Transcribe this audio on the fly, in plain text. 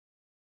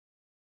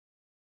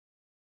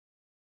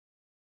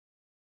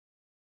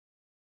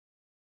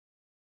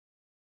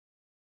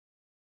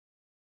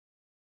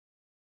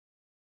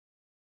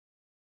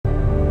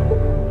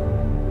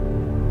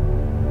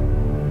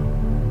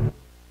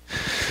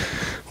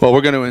Well,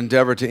 we're going to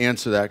endeavor to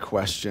answer that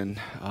question.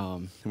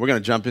 We're going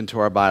to jump into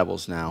our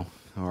Bibles now,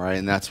 all right?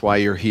 And that's why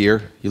you're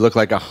here. You look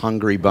like a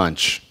hungry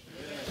bunch.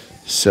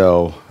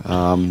 So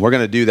we're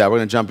going to do that. We're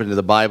going to jump into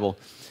the Bible.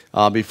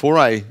 Before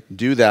I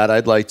do that,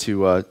 I'd like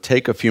to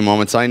take a few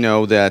moments. I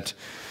know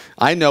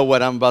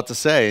what I'm about to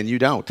say, and you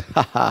don't.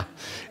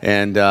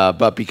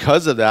 But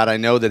because of that, I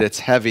know that it's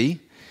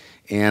heavy,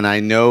 and I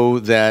know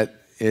that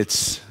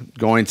it's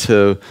going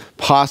to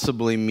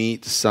possibly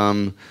meet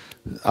some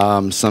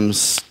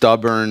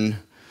stubborn,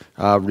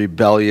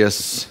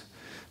 rebellious,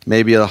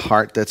 maybe a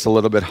heart that's a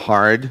little bit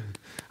hard.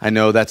 I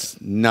know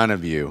that's none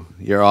of you.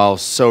 You're all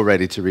so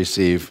ready to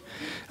receive.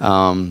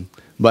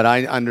 But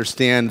I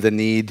understand the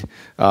need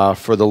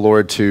for the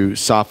Lord to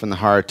soften the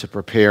heart, to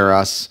prepare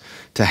us,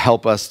 to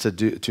help us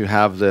to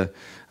have the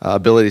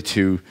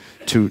ability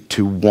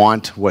to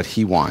want what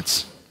He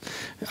wants.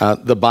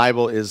 The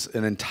Bible is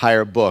an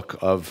entire book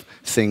of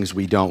things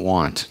we don't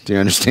want. Do you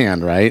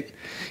understand, right?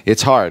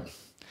 It's hard.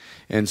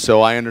 And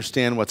so I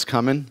understand what's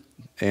coming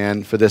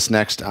and for this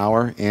next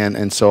hour.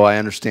 And so I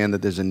understand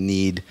that there's a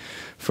need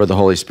for the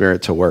Holy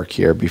Spirit to work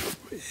here.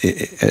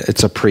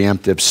 It's a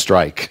preemptive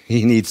strike.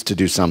 He needs to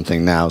do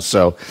something now.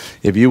 So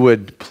if you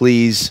would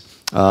please,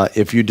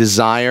 if you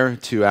desire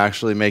to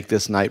actually make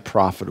this night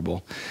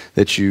profitable,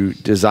 that you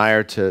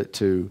desire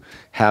to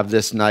have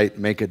this night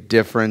make a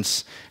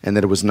difference and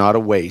that it was not a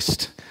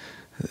waste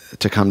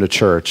to come to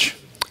church,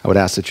 I would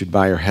ask that you'd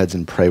bow your heads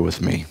and pray with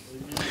me.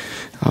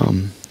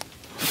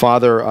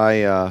 Father,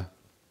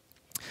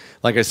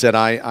 like I said,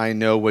 I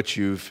know what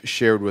you've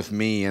shared with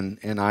me,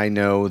 and I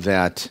know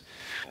that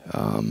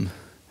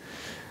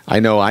I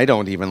know I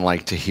don't even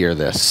like to hear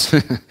this,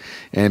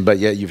 but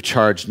yet you've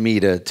charged me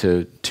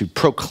to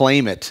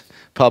proclaim it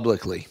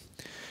publicly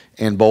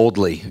and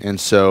boldly, and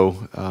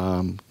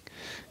so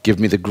give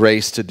me the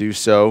grace to do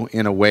so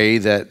in a way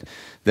that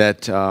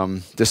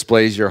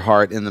displays your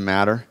heart in the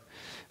matter.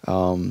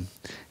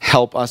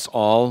 Help us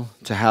all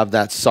to have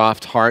that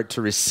soft heart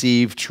to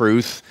receive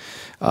truth.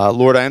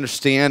 Lord, I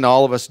understand,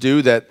 all of us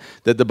do, that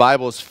the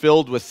Bible is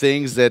filled with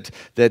things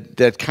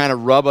that kind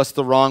of rub us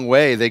the wrong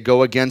way. They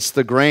go against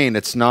the grain.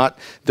 It's not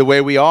the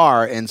way we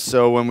are. And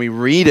so when we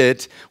read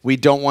it, we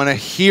don't want to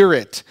hear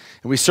it.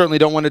 And we certainly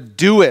don't want to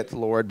do it,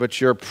 Lord.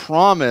 But your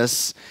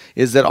promise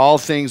is that all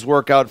things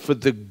work out for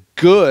the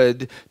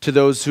good to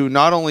those who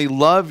not only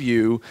love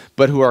you,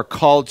 but who are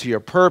called to your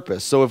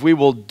purpose. So if we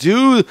will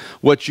do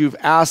what you've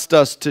asked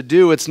us to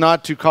do, it's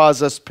not to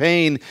cause us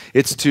pain,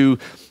 it's to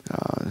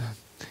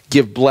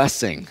give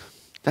blessing.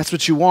 That's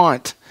what you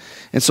want.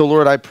 And so,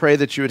 Lord, I pray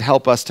that you would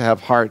help us to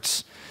have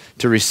hearts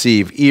to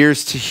receive,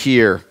 ears to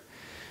hear,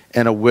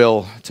 and a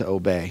will to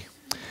obey.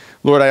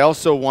 Lord, I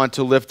also want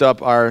to lift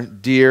up our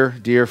dear,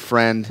 dear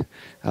friend,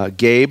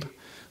 Gabe,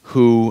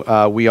 who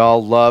we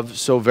all love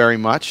so very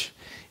much.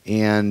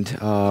 And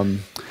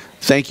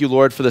thank you,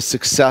 Lord, for the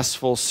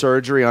successful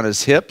surgery on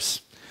his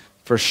hips,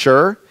 for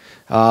sure.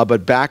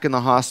 But back in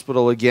the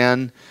hospital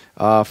again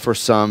for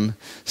some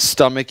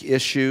stomach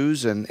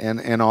issues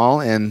and all.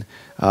 And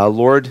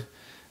Lord,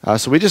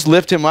 so we just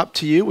lift him up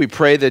to you. We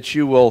pray that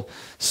you will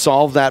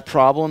solve that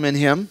problem in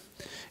him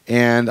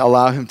and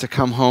allow him to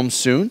come home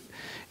soon.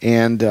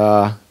 And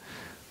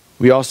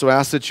we also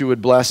ask that you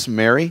would bless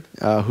Mary,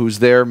 who's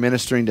there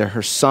ministering to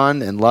her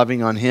son and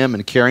loving on him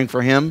and caring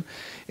for him.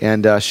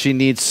 And she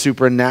needs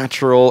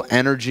supernatural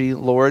energy,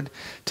 Lord,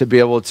 to be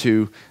able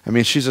to,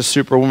 she's a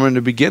superwoman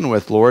to begin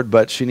with, Lord,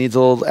 but she needs a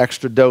little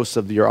extra dose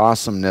of your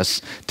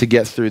awesomeness to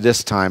get through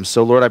this time.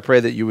 So, Lord, I pray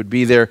that you would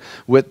be there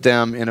with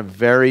them in a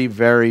very,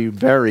 very,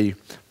 very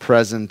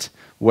present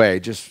way,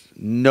 just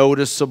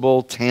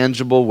noticeable,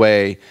 tangible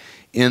way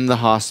in the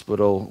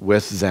hospital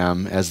with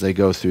them as they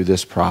go through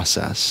this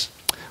process.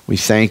 We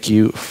thank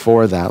you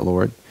for that,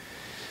 Lord.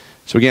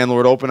 So again,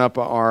 Lord, open up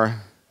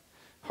our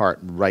heart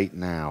right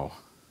now.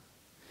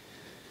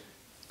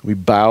 We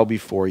bow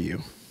before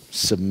you,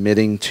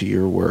 submitting to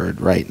your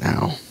word right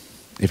now.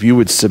 If you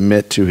would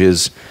submit to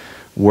his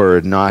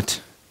word,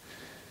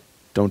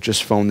 don't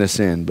just phone this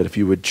in, but if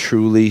you would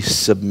truly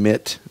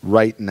submit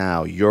right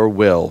now your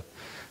will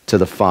to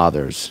the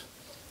Father's,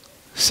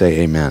 say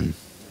amen.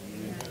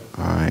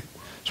 All right.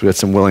 So we got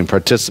some willing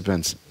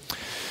participants.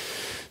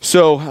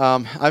 So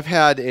I've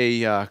had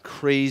a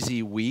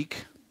crazy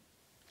week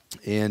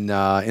in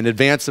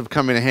advance of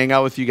coming to hang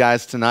out with you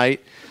guys tonight.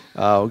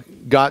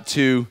 Got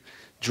to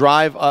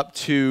drive up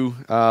to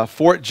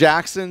Fort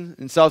Jackson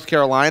in South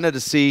Carolina to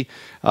see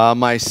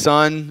my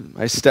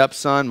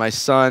stepson, my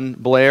son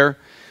Blair,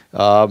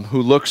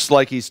 who looks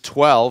like he's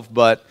 12,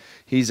 but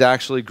he's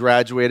actually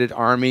graduated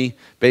Army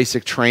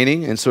basic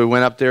training. And so we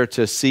went up there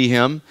to see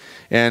him,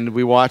 and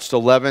we watched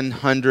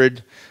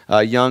 1,100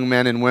 young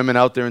men and women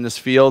out there in this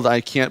field.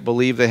 I can't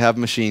believe they have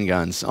machine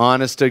guns,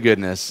 honest to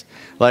goodness.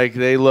 Like,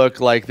 they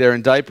look like they're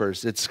in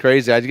diapers. It's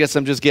crazy. I guess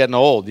I'm just getting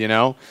old, you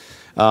know.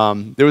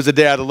 There was a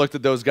day I looked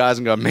at those guys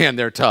and go, man,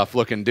 they're tough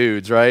looking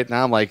dudes, right?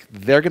 Now I'm like,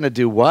 they're going to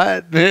do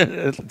what?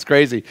 It's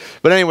crazy.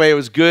 But anyway, it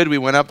was good. We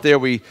went up there.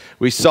 We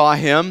saw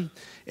him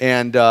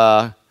and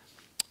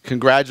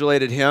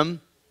congratulated him.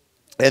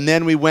 And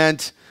then we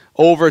went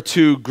over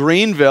to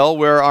Greenville,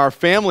 where our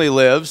family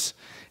lives,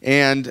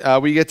 and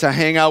we get to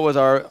hang out with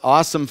our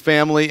awesome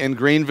family in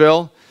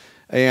Greenville.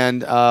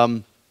 And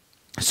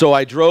so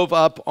I drove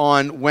up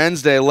on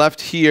Wednesday,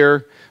 left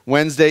here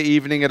Wednesday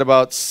evening at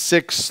about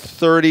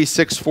 6:30,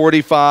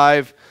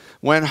 6:45,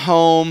 went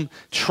home,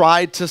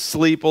 tried to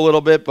sleep a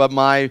little bit, but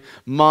my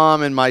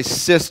mom and my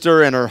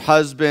sister and her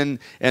husband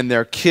and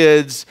their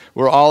kids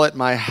were all at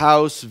my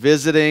house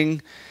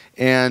visiting,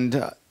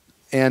 and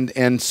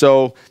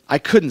so I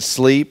couldn't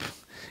sleep.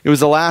 It was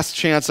the last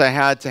chance I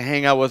had to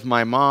hang out with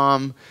my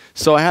mom,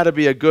 so I had to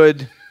be a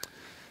good...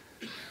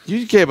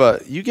 You gave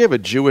a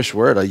Jewish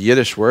word, a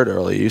Yiddish word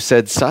earlier. You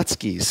said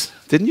satskis.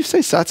 Didn't you say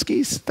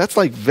satskis? That's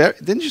like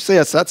didn't you say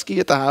a satski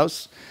at the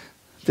house?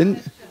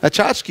 A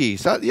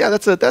tchotchke. Yeah,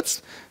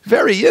 that's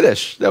very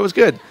Yiddish. That was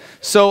good.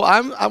 So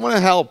I want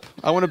to help.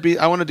 I want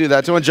to do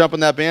that. I want to jump on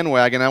that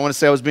bandwagon. I want to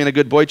say I was being a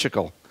good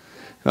boychicle.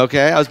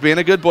 Okay, I was being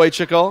a good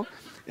boychicle,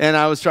 and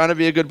I was trying to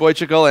be a good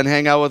boychicle and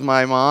hang out with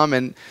my mom,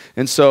 and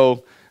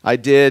so I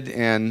did,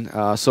 and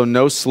so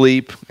no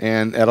sleep.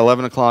 And at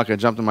 11 o'clock, I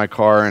jumped in my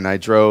car and I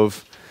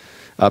drove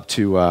up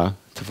to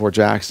Fort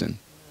Jackson,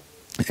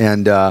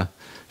 and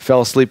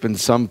fell asleep in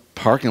some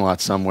parking lot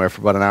somewhere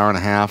for about an hour and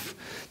a half.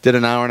 Did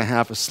an hour and a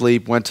half of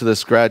sleep, went to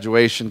this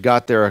graduation,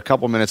 got there a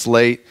couple minutes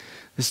late.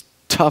 This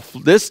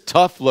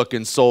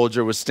tough-looking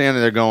soldier was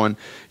standing there going,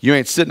 "You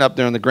ain't sitting up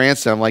there in the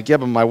grandstand." I'm like, "Yeah,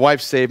 but my wife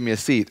saved me a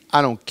seat."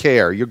 "I don't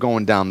care. You're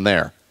going down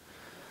there."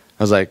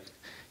 I was like,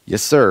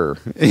 "Yes, sir."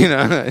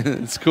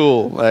 It's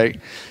cool.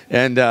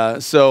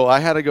 So I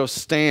had to go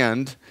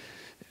stand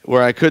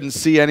where I couldn't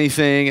see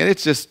anything, and it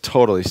just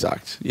totally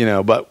sucked,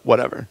 but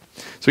whatever.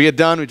 So we get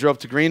done. We drove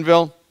to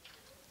Greenville.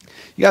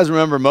 You guys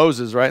remember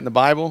Moses, right, in the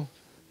Bible?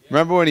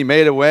 Remember when he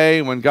made a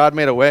way, when God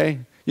made a way?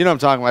 You know what I'm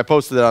talking about. I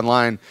posted it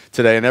online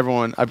today, and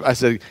I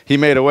said, he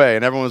made a way,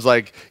 and everyone was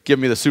like,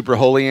 giving me the super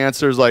holy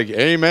answers, like,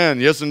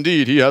 amen, yes,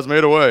 indeed, he has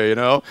made a way,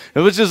 It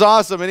was just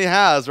awesome, and he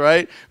has,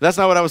 right? That's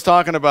not what I was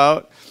talking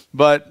about,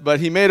 but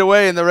he made a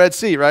way in the Red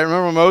Sea, right?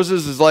 Remember when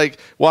Moses is like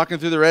walking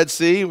through the Red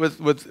Sea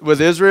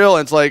with Israel,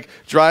 and it's like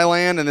dry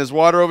land, and there's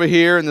water over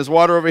here, and there's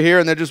water over here,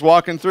 and they're just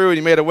walking through, and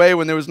he made a way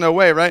when there was no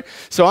way, right?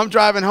 So I'm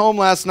driving home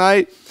last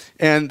night,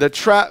 and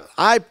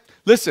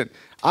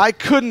I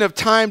couldn't have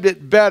timed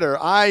it better.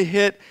 I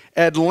hit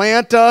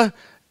Atlanta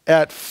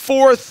at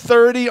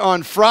 4:30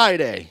 on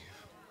Friday.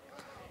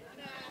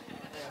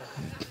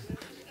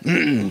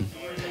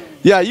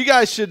 Yeah, you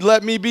guys should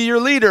let me be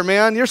your leader,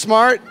 man. You're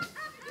smart.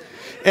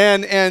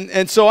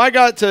 And so I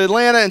got to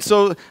Atlanta, and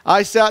so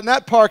I sat in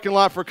that parking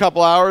lot for a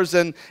couple hours,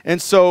 and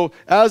so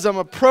as I'm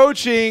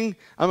approaching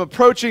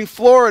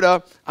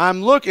Florida,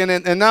 I'm looking,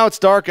 and now it's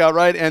dark out,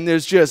 right? And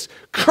there's just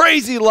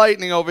crazy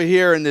lightning over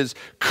here, and there's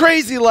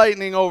crazy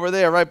lightning over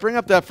there, right? Bring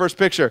up that first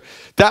picture.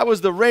 That was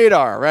the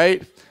radar,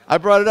 right? I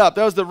brought it up.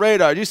 That was the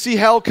radar. Do you see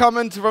hell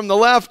coming from the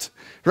left?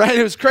 Right?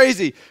 It was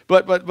crazy,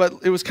 but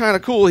it was kind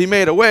of cool. He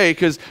made a way,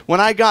 because when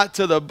I got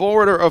to the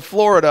border of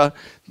Florida,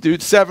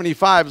 dude,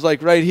 75 was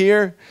like right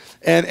here,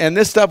 and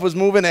this stuff was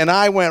moving, and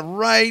I went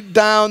right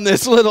down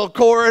this little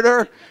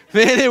corridor.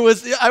 Man,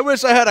 I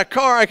wish I had a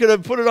car. I could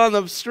have put it on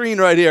the screen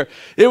right here.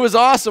 It was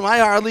awesome. I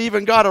hardly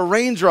even got a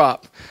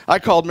raindrop. I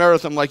called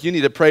Meredith. I'm like, "You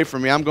need to pray for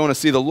me. I'm going to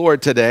see the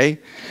Lord today."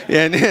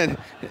 And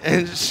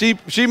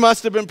she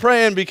must have been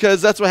praying,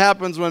 because that's what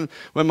happens when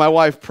my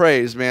wife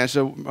prays, man. She's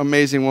an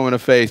amazing woman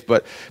of faith.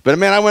 But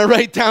man, I went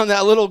right down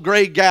that little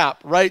gray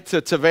gap right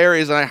to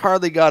Tavares, and I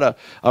hardly got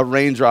a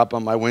raindrop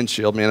on my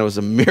windshield. Man, it was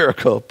a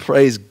miracle.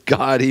 Praise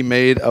God, he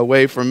made a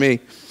way for me.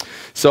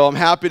 So I'm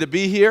happy to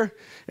be here.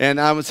 And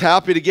I was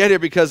happy to get here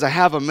because I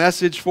have a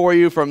message for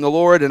you from the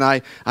Lord, and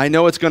I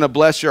know it's going to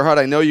bless your heart.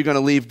 I know you're going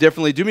to leave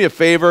differently. Do me a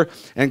favor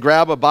and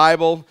grab a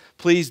Bible.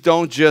 Please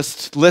don't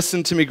just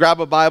listen to me.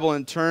 Grab a Bible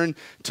and turn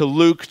to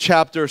Luke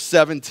chapter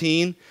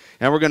 17,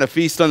 and we're going to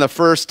feast on the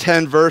first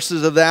 10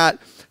 verses of that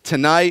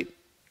tonight.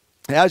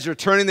 As you're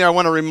turning there, I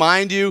want to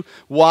remind you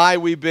why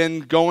we've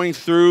been going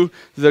through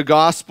the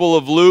Gospel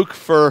of Luke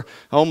for,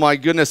 oh my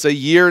goodness, a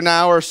year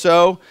now or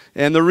so.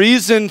 And the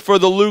reason for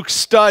the Luke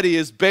study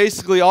is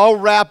basically all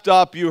wrapped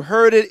up. You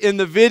heard it in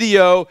the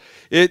video.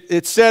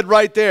 It said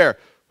right there,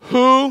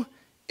 who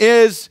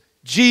is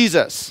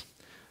Jesus?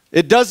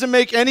 It doesn't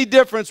make any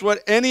difference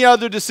what any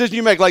other decision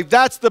you make. Like,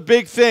 that's the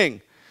big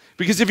thing.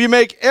 Because if you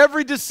make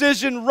every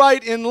decision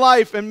right in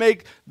life and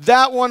make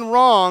that one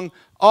wrong,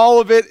 all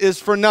of it is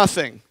for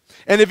nothing.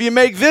 And if you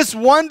make this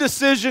one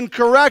decision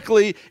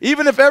correctly,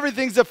 even if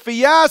everything's a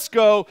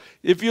fiasco,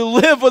 if you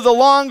live with a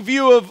long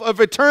view of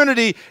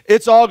eternity,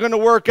 it's all going to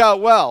work out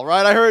well,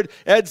 right? I heard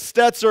Ed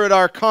Stetzer at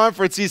our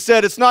conference. He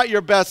said, it's not your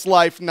best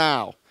life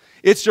now.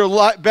 It's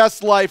your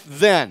best life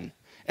then.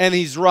 And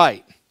he's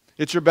right.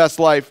 It's your best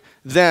life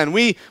then.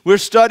 We're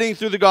studying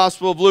through the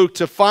Gospel of Luke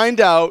to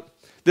find out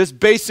this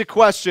basic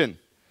question.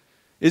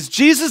 Is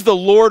Jesus the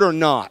Lord or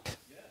not?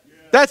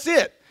 That's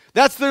it.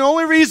 That's the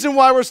only reason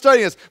why we're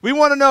studying this. We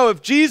want to know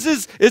if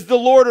Jesus is the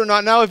Lord or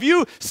not. Now, if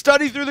you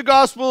study through the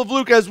Gospel of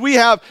Luke as we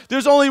have,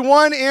 there's only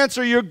one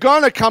answer you're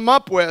going to come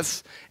up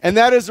with, and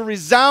that is a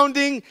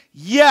resounding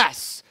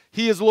yes,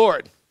 he is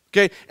Lord.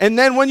 Okay, and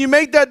then when you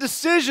make that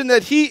decision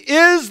that he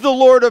is the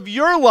Lord of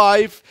your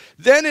life,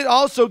 then it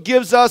also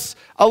gives us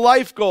a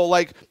life goal.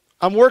 Like,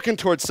 I'm working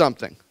towards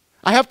something.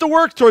 I have to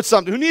work towards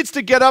something. Who needs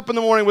to get up in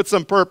the morning with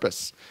some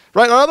purpose?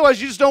 Right? Or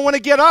otherwise, you just don't want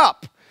to get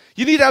up.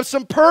 You need to have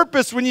some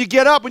purpose when you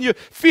get up. When your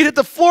feet hit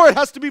the floor, it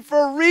has to be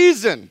for a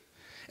reason.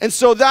 And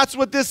so that's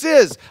what this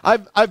is.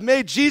 I've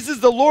made Jesus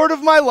the Lord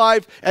of my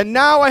life, and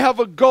now I have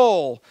a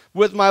goal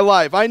with my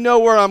life. I know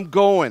where I'm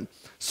going.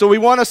 So we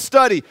want to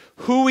study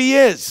who he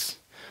is.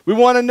 We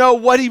want to know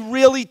what he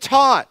really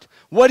taught,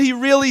 what he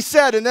really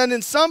said. And then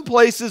in some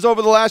places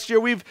over the last year,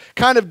 we've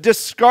kind of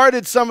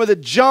discarded some of the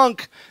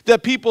junk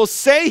that people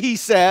say he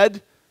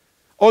said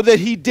or that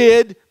he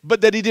did, but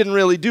that he didn't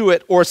really do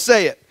it or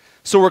say it.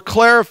 So we're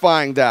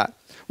clarifying that.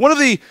 One of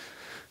the,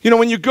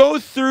 when you go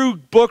through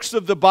books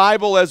of the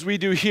Bible as we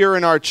do here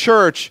in our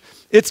church,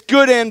 it's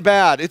good and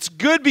bad. It's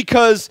good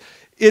because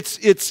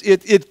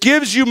it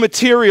gives you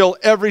material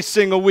every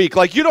single week.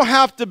 Like, you don't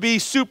have to be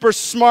super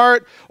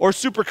smart or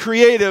super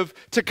creative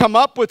to come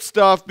up with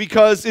stuff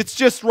because it's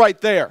just right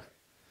there.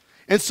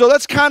 And so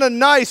that's kind of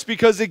nice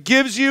because it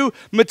gives you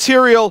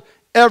material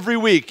every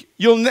week.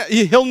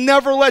 He'll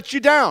never let you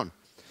down.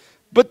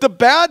 But the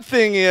bad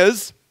thing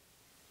is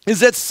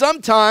that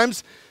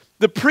sometimes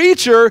the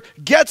preacher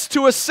gets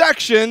to a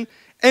section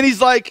and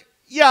he's like,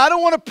 yeah, I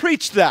don't want to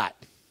preach that.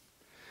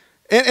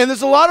 And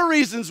there's a lot of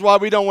reasons why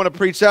we don't want to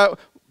preach that.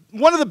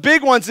 One of the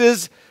big ones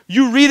is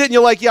you read it and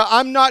you're like, yeah,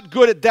 I'm not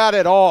good at that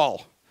at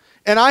all.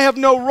 And I have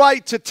no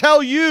right to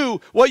tell you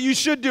what you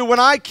should do when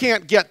I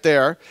can't get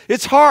there.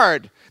 It's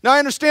hard. Now, I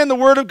understand the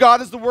Word of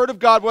God is the Word of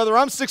God. Whether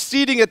I'm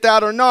succeeding at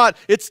that or not,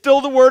 it's still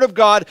the Word of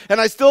God,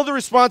 and I still have the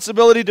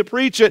responsibility to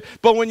preach it.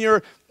 But when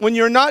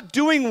you're not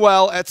doing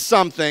well at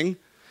something,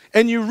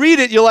 and you read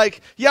it, you're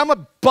like, yeah, I'm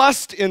a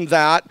bust in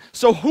that.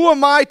 So who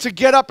am I to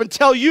get up and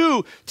tell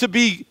you to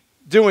be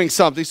doing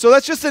something? So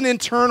that's just an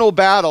internal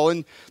battle,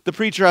 and the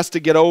preacher has to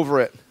get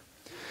over it.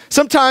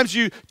 Sometimes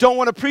you don't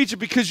want to preach it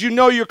because you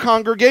know your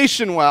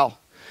congregation well,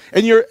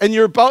 and you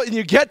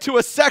get to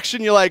a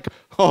section, you're like,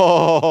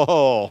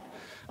 oh,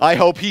 I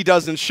hope he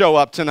doesn't show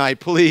up tonight,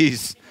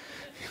 please.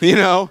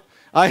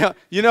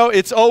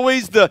 It's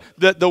always the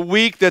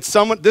week that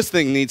someone, this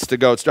thing needs to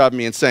go, it's driving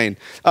me insane.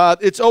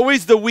 It's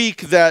always the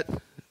week that,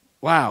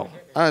 wow,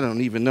 I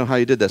don't even know how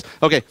you did this.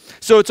 Okay,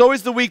 so it's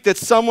always the week that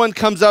someone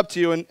comes up to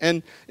you,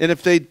 and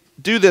if they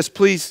do this,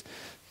 please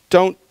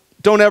don't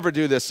ever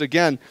do this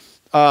again.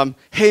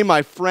 Hey,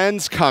 my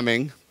friend's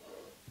coming.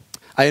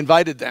 I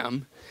invited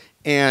them,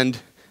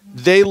 and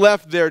they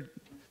left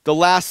the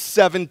last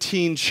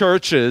 17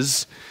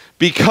 churches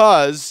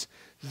because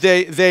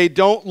they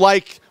don't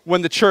like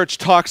when the church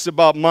talks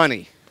about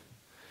money.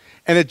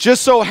 And it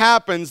just so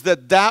happens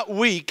that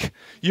week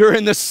you're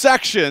in the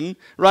section,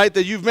 right,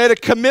 that you've made a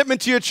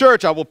commitment to your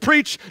church. I will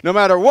preach no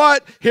matter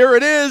what. Here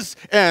it is.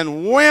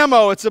 And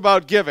whammo, it's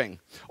about giving.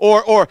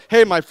 Or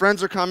hey, my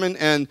friends are coming,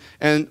 and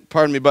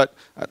pardon me, but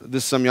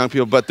this is some young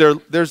people, but they're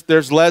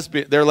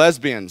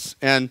lesbians.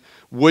 And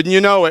wouldn't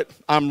you know it,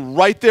 I'm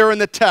right there in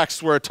the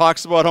text where it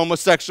talks about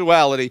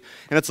homosexuality.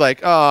 And it's like,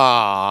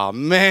 oh,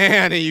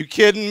 man, are you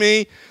kidding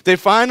me? They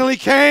finally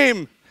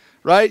came.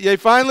 Right? They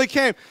finally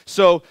came.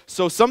 So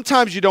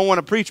sometimes you don't want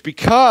to preach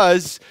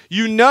because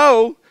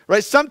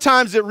right?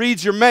 Sometimes it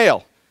reads your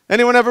mail.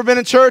 Anyone ever been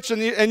in church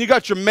and you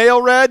got your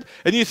mail read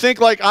and you think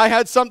like I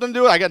had something to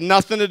do with it? I got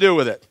nothing to do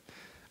with it.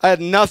 I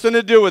had nothing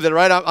to do with it,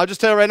 right? I'll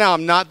just tell you right now,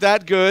 I'm not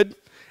that good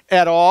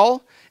at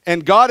all,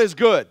 and God is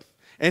good.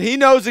 And he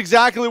knows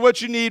exactly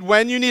what you need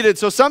when you need it.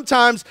 So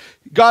sometimes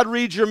God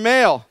reads your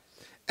mail,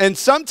 and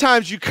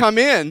sometimes you come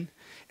in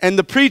and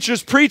the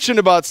preacher's preaching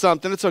about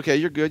something. It's okay,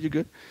 you're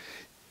good.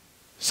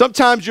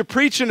 Sometimes you're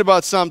preaching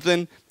about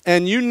something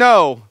and you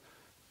know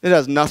it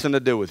has nothing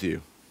to do with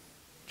you.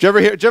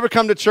 Did you ever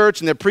come to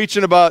church and they're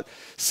preaching about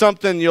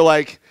something, you're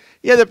like,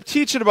 yeah, they're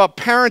teaching about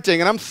parenting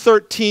and I'm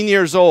 13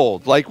 years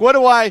old. Like, what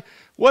do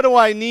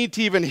I need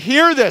to even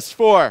hear this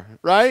for,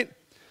 right?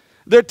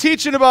 They're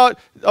teaching about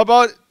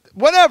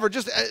whatever,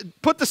 just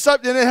put the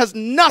subject, and it has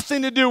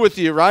nothing to do with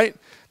you, right?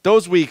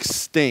 Those weeks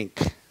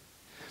stink.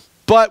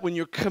 But when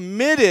you're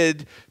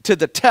committed to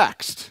the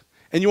text,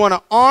 and you want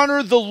to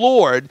honor the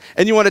Lord,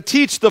 and you want to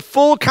teach the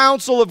full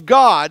counsel of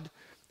God,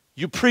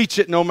 you preach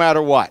it no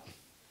matter what.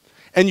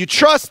 And you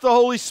trust the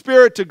Holy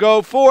Spirit to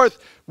go forth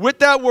with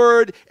that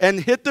word and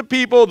hit the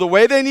people the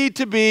way they need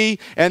to be,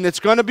 and it's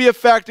going to be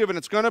effective, and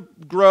it's going to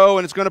grow,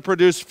 and it's going to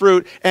produce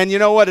fruit. And you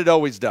know what? It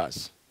always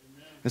does.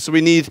 Amen. And so we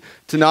need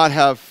to not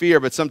have fear,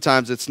 but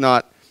sometimes it's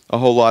not a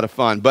whole lot of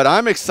fun. But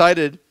I'm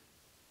excited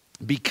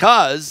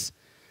because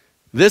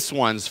this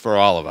one's for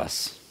all of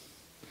us.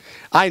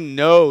 I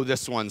know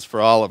this one's for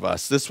all of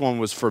us. This one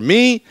was for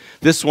me.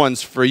 This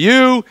one's for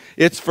you.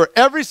 It's for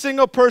every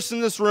single person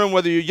in this room,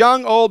 whether you're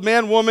young, old,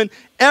 man, woman.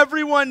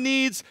 Everyone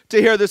needs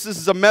to hear this. This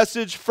is a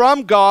message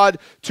from God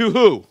to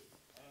who?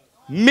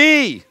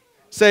 Me.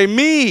 Say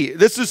me.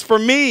 This is for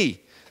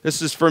me.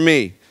 This is for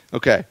me.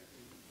 Okay. I'm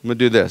going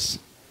to do this.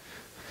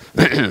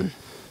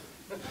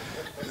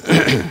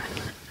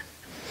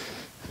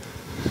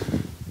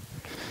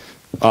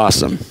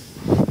 Awesome.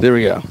 There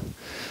we go.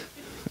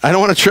 I don't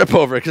want to trip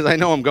over it because I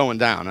know I'm going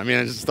down. I mean,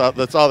 I just thought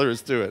that's all there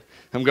is to it.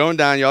 I'm going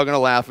down. Y'all going to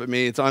laugh at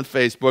me. It's on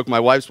Facebook. My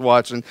wife's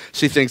watching.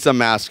 She thinks I'm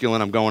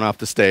masculine. I'm going off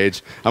the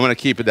stage. I'm going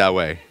to keep it that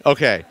way.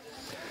 Okay.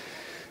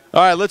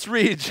 All right, let's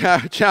read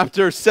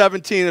chapter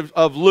 17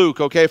 of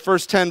Luke, okay?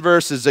 First 10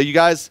 verses. Are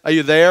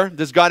you there?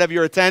 Does God have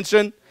your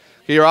attention?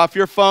 Okay, you're off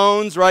your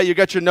phones, right? You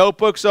got your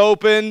notebooks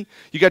open.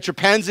 You got your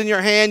pens in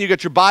your hand. You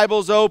got your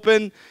Bibles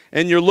open.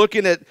 And you're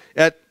looking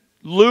at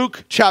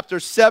Luke chapter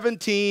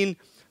 17,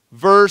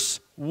 verse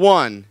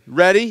 1.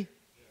 Ready?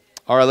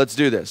 All right, let's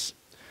do this.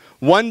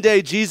 One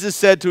day Jesus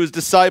said to his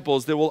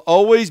disciples, there will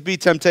always be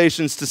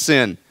temptations to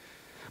sin.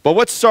 But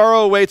what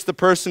sorrow awaits the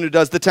person who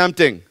does the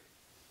tempting?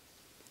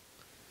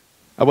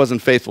 I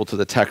wasn't faithful to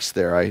the text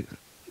there.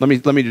 Let me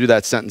do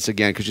that sentence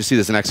again because you see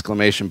there's an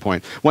exclamation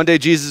point. One day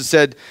Jesus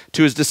said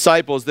to his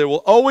disciples, there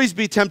will always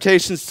be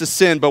temptations to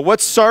sin, but what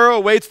sorrow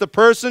awaits the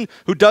person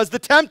who does the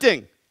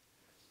tempting?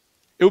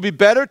 It would be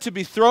better to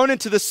be thrown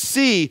into the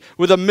sea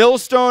with a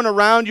millstone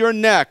around your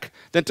neck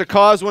than to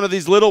cause one of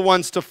these little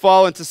ones to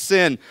fall into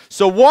sin.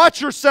 So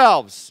watch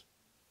yourselves.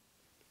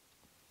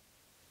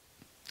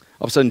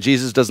 All of a sudden,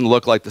 Jesus doesn't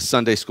look like the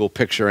Sunday school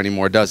picture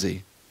anymore, does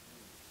he?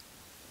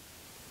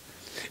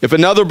 If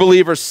another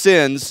believer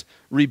sins,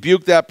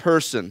 rebuke that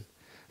person.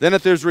 Then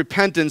if there's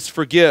repentance,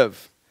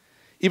 forgive.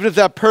 Even if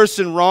that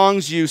person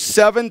wrongs you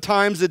 7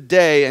 times a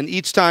day and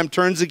each time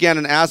turns again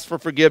and asks for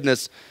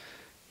forgiveness,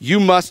 you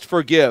must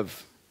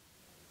forgive.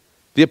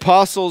 The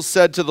apostles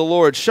said to the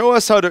Lord, show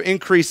us how to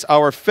increase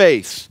our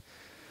faith.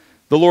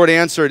 The Lord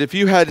answered, if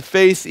you had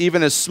faith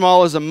even as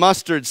small as a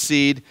mustard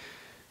seed,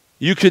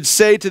 you could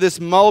say to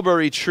this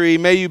mulberry tree,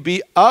 may you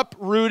be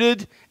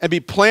uprooted and be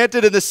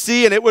planted in the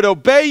sea, and it would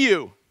obey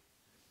you.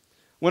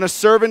 When a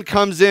servant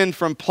comes in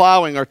from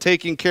plowing or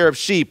taking care of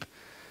sheep,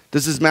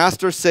 does his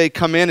master say,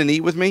 come in and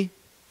eat with me?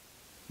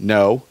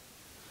 No.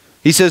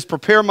 He says,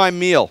 prepare my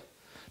meal.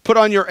 Put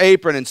on your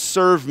apron and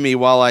serve me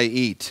while I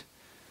eat.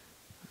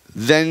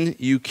 Then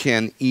you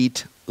can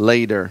eat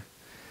later.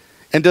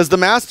 And does the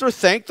master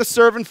thank the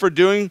servant for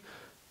doing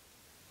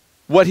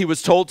what he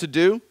was told to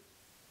do?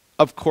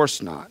 Of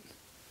course not.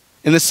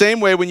 In the same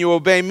way, when you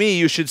obey me,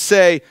 you should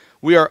say,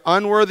 we are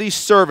unworthy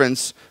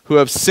servants who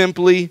have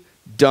simply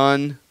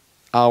done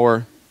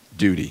our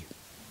duty.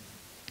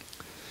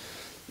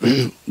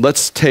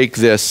 Let's take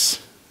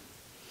this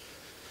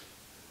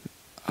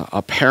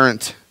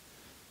apparent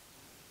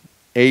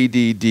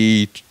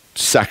ADD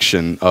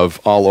section of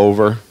all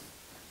over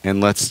and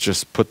let's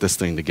just put this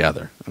thing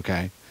together,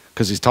 okay?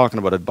 Because he's talking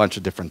about a bunch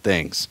of different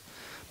things.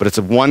 But it's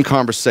one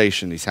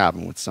conversation he's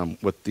having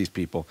with these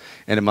people,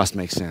 and it must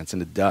make sense,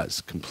 and it does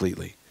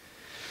completely.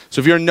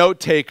 So if you're a note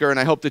taker, and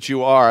I hope that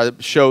you are,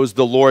 it shows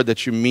the Lord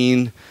that you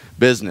mean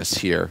business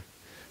here,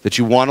 that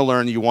you want to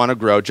learn, you want to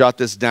grow. Jot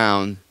this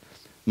down.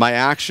 My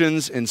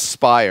actions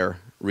inspire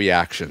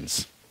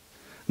reactions.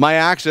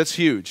 That's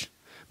huge.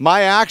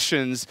 My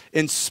actions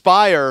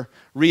inspire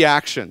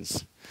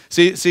reactions.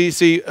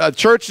 See, a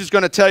church is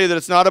going to tell you that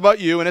it's not about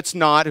you, and it's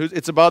not.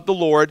 It's about the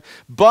Lord,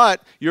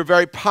 but you're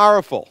very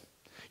powerful.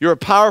 You're a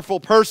powerful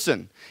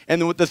person,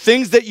 and the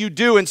things that you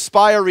do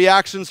inspire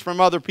reactions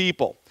from other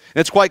people. And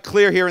it's quite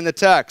clear here in the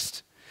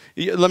text.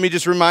 Let me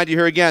just remind you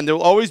here again. There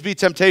will always be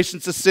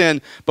temptations to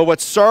sin, but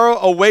what sorrow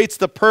awaits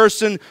the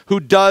person who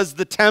does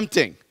the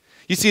tempting.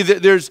 You see,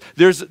 there's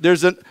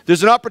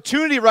an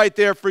opportunity right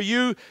there for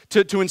you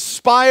to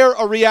inspire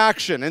a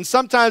reaction. And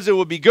sometimes it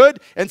will be good,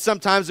 and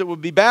sometimes it will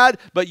be bad,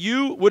 but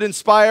you would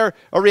inspire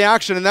a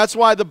reaction. And that's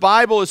why the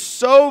Bible is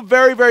so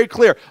very, very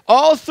clear.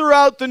 All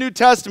throughout the New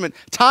Testament,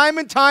 time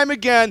and time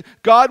again,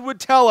 God would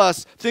tell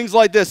us things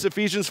like this,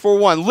 Ephesians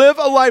 4:1. Live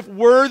a life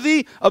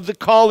worthy of the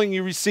calling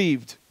you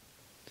received.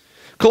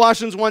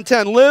 Colossians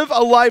 1:10. Live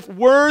a life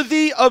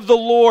worthy of the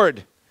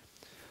Lord.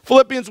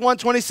 Philippians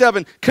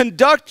 1:27,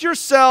 conduct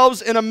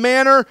yourselves in a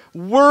manner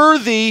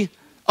worthy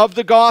of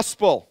the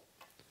gospel.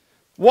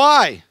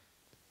 Why?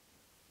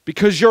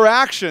 Because your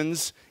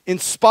actions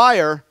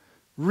inspire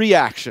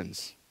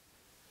reactions.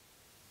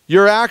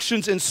 Your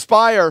actions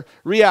inspire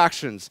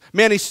reactions.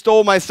 Man, he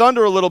stole my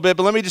thunder a little bit,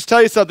 but let me just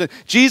tell you something.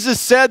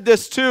 Jesus said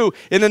this too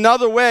in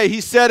another way.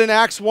 He said in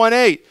Acts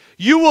 1:8,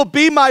 you will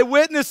be my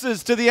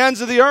witnesses to the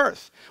ends of the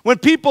earth. When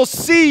people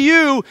see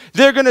you,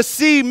 they're going to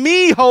see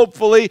me,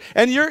 hopefully,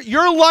 and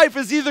your life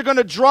is either going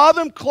to draw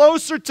them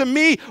closer to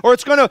me or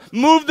it's going to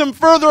move them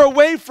further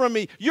away from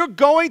me. You're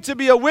going to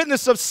be a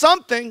witness of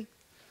something.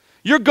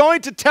 You're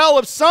going to tell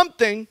of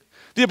something.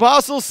 The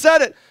apostles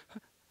said it.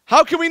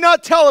 How can we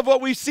not tell of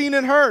what we've seen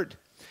and heard?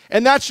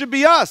 And that should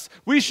be us.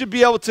 We should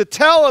be able to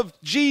tell of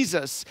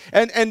Jesus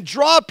and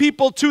draw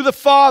people to the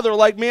Father,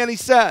 like Manny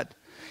said.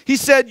 He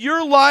said,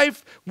 your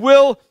life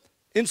will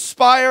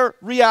inspire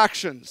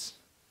reactions.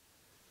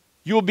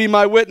 You will be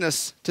my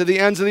witness to the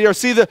ends of the earth.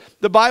 See,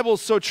 the Bible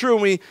is so true.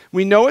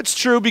 We know it's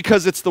true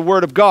because it's the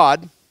Word of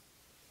God.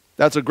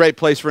 That's a great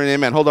place for an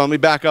amen. Hold on, let me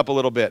back up a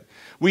little bit.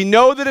 We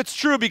know that it's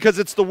true because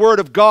it's the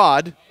Word of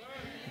God.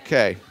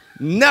 Okay,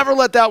 never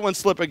let that one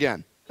slip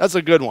again. That's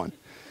a good one.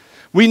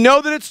 We know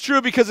that it's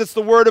true because it's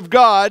the Word of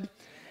God.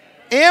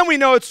 And we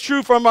know it's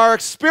true from our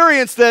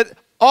experience that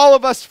all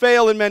of us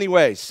fail in many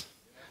ways.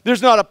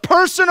 There's not a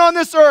person on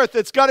this earth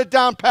that's got it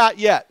down pat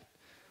yet.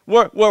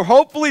 We're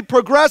hopefully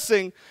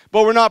progressing,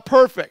 but we're not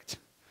perfect.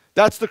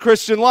 That's the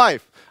Christian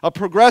life. A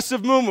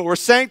progressive movement. We're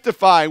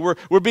sanctifying.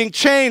 We're being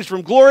changed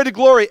from glory to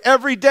glory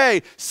every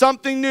day.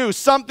 Something new,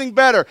 something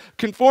better,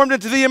 conformed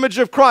into the image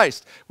of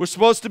Christ. We're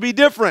supposed to be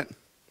different.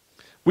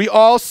 We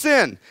all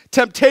sin.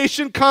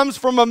 Temptation comes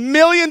from a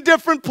million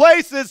different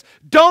places.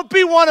 Don't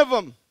be one of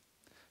them.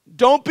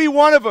 Don't be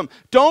one of them.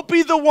 Don't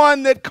be the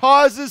one that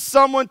causes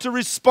someone to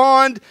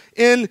respond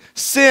in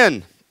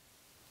sin.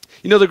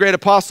 You know, the great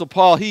apostle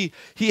Paul, he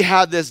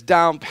had this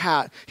down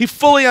pat. He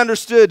fully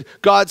understood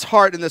God's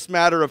heart in this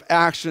matter of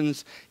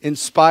actions,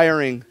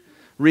 inspiring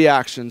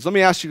reactions. Let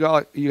me ask you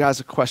guys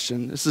a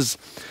question. This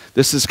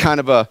is kind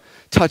of a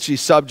touchy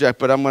subject,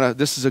 but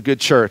this is a good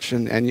church,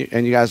 and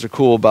you guys are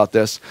cool about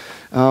this.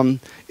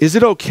 Is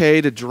it okay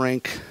to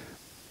drink?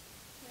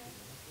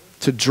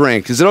 To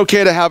drink. Is it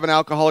okay to have an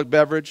alcoholic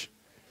beverage?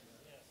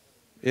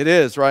 It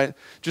is, right?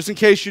 Just in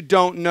case you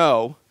don't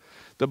know,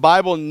 the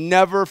Bible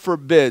never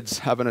forbids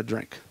having a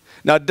drink.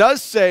 Now, it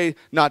does say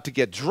not to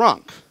get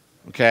drunk,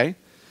 okay?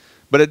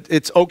 But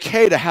it's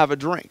okay to have a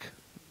drink,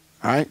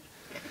 all right?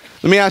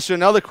 Let me ask you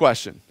another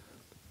question.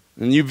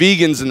 And you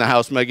vegans in the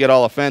house might get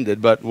all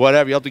offended, but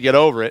whatever, you have to get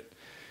over it.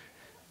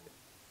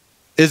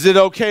 Is it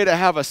okay to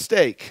have a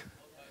steak?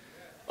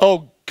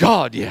 Oh,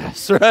 God,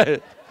 yes,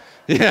 right?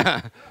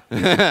 Yeah.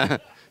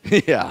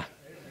 Yeah.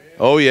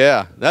 Oh,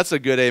 yeah. That's a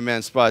good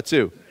amen spot,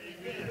 too.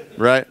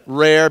 Right?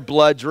 Rare,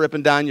 blood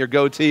dripping down your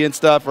goatee and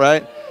stuff,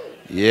 right?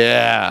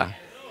 Yeah.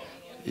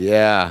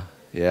 Yeah.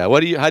 Yeah.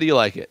 How do you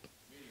like it?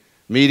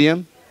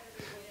 Medium?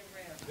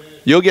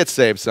 You'll get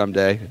saved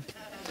someday.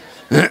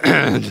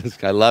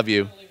 I love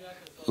you.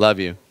 Love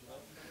you.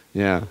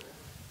 Yeah.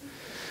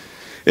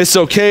 It's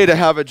okay to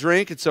have a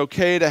drink. It's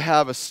okay to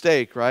have a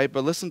steak, right?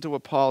 But listen to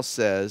what Paul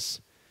says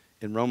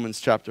in Romans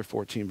chapter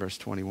 14, verse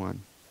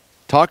 21.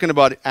 Talking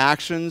about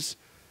actions,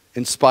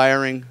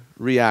 inspiring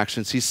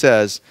reactions. He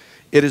says,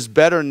 it is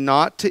better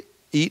not to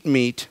eat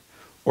meat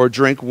or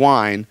drink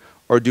wine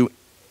or do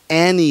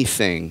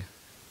anything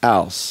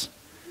else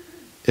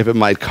if it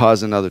might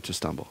cause another to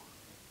stumble.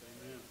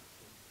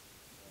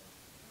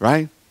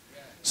 Right?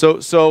 So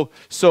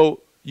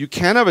you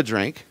can have a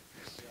drink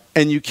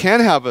and you can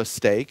have a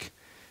steak.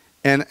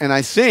 And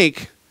I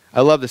think,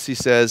 I love this, he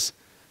says,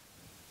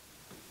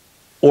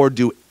 or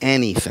do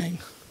anything.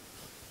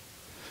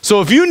 So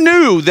if you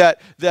knew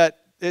that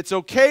it's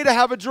okay to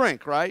have a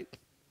drink, right?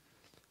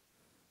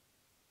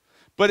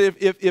 But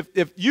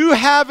if you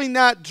having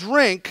that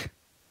drink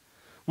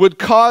would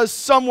cause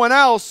someone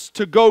else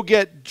to go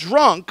get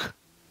drunk,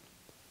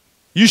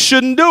 you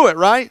shouldn't do it,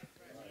 right?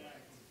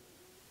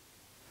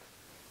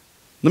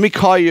 Let me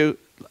call you,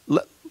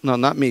 no,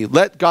 not me.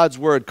 Let God's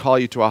word call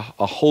you to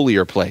a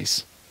holier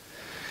place.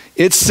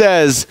 It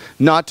says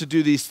not to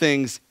do these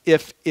things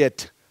if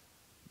it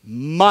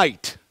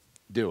might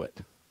do it.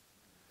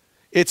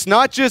 It's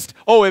not just,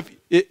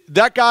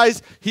 that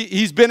guy's,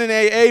 he's been in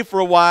AA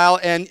for a while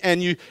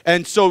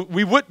and so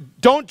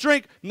don't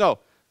drink. No.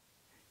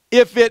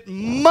 If it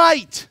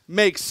might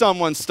make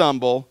someone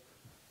stumble,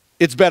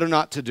 it's better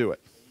not to do it.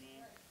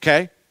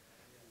 Okay?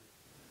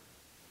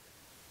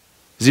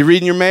 Is he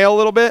reading your mail a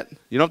little bit?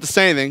 You don't have to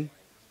say anything.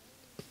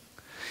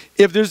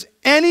 If there's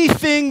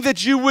anything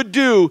that you would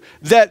do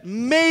that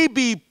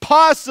maybe,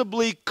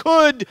 possibly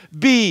could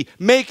be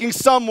making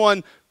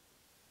someone,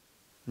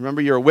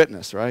 remember you're a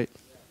witness, right?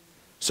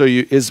 So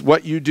is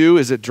what you do,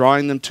 is it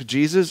drawing them to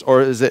Jesus?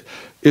 Or is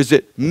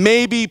it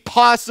maybe,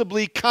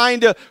 possibly,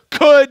 kind of,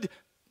 could,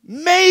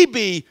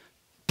 maybe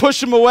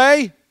push them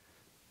away?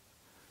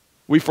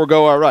 We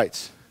forego our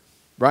rights,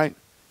 right?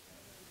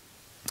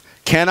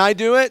 Can I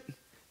do it?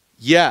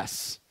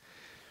 Yes.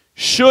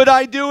 Should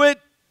I do it?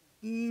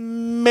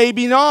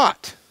 Maybe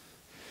not.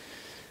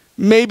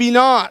 Maybe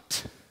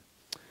not.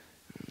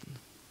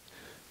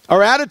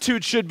 Our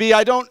attitude should be,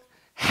 I don't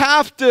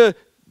have to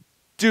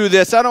do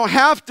this. I don't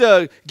have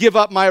to give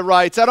up my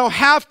rights. I don't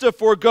have to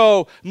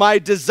forego my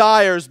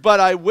desires, but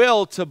I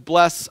will to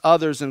bless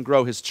others and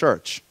grow his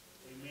church.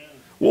 Amen.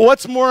 Well,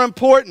 what's more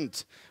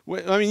important?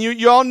 I mean,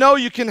 you all know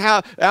you can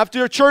have,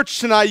 after church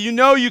tonight, you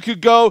know you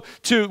could go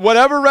to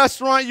whatever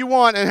restaurant you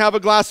want and have a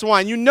glass of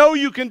wine. You know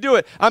you can do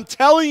it. I'm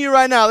telling you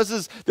right now,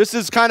 this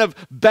is kind of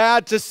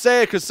bad to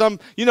say because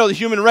the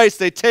human race,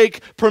 they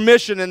take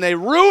permission and they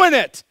ruin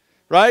it,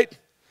 right?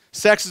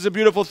 Sex is a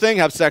beautiful thing.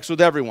 Have sex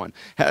with everyone.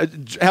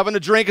 Having a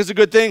drink is a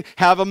good thing.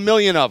 Have a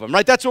million of them,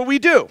 right? That's what we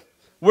do.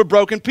 We're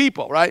broken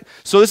people, right?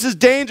 So this is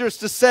dangerous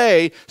to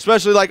say,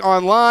 especially like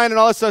online and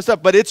all that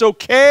stuff, but it's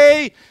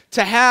okay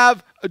to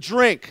have a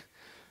drink.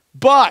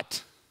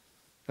 But,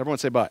 everyone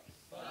say but.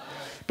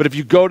 But if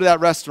you go to that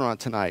restaurant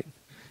tonight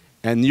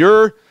and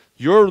your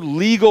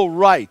legal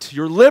right,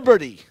 your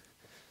liberty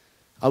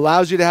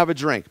allows you to have a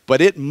drink,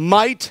 but it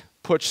might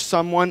push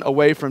someone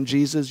away from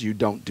Jesus, you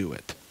don't do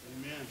it.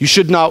 Amen. You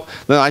should not,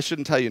 I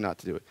shouldn't tell you not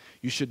to do it.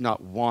 You should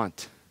not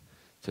want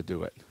to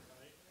do it.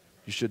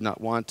 You should not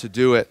want to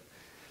do it.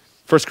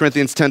 1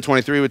 Corinthians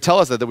 10:23 would tell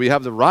us that we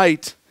have the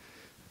right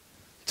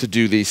to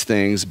do these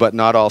things, but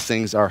not all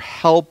things are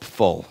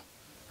helpful,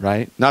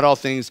 right? Not all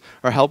things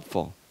are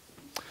helpful.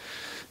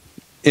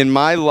 In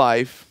my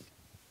life,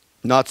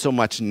 not so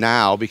much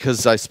now,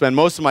 because I spend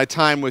most of my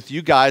time with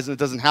you guys and it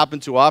doesn't happen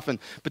too often.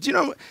 But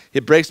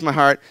it breaks my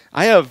heart.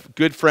 I have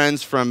good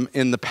friends from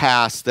in the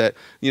past that,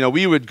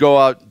 we would go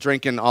out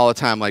drinking all the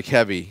time, like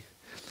heavy.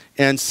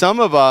 And some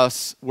of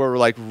us were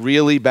like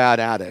really bad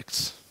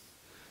addicts.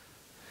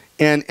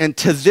 And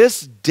to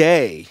this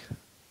day,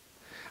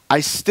 I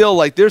still,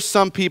 there's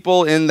some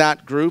people in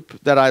that group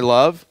that I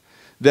love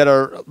that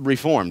are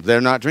reformed. They're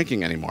not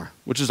drinking anymore,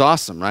 which is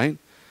awesome, right?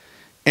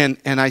 And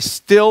I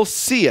still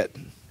see it.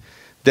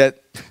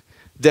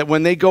 That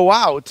when they go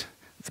out,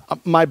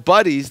 my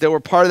buddies that were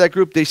part of that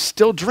group, they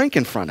still drink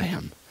in front of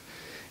him.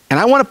 And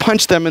I want to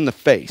punch them in the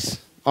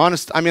face.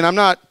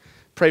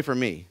 Pray for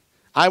me.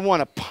 I want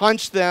to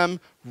punch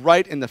them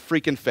right in the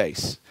freaking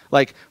face.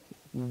 Like,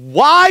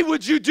 why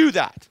would you do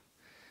that?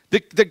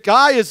 The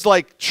guy is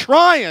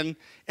trying,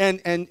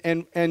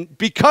 and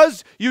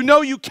because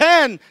you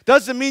can,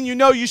 doesn't mean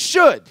you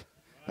should.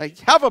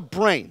 Have a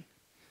brain.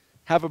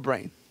 Have a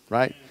brain,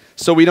 right?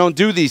 So we don't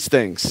do these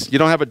things. You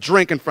don't have a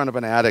drink in front of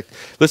an addict.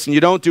 Listen,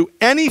 you don't do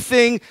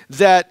anything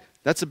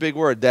that's a big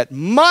word, that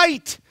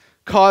might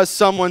cause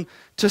someone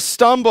to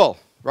stumble,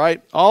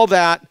 right? All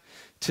that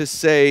to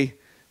say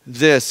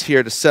this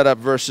here, to set up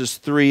verses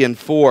 3 and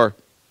 4.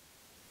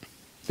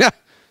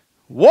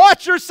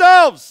 Watch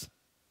yourselves.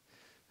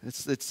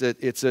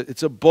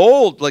 It's a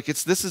bold,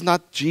 this is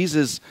not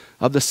Jesus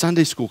of the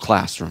Sunday school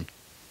classroom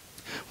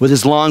with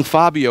his long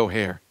Fabio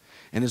hair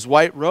and his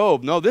white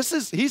robe. No,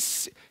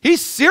 he's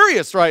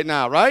serious right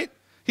now, right?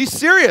 He's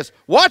serious.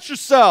 Watch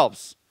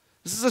yourselves.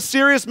 This is a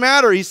serious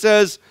matter. He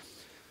says,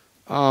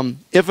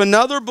 if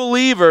another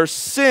believer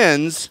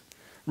sins,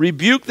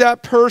 rebuke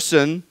that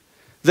person.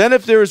 Then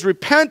if there is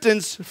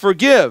repentance,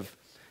 forgive.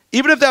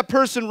 Even if that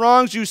person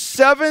wrongs you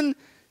 7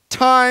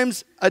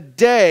 times a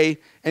day,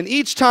 and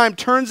each time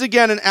turns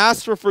again and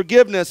asks for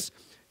forgiveness,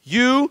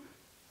 you,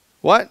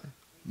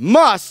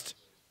 must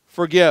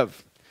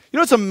forgive. You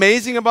know what's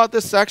amazing about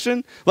this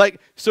section?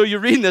 So you're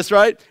reading this,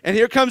 right? And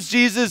here comes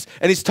Jesus,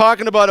 and he's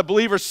talking about a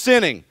believer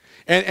sinning.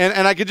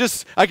 And I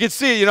could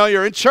see,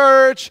 you're in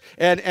church,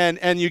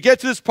 and you get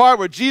to this part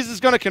where Jesus is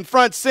going to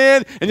confront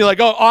sin, and you're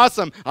like, oh,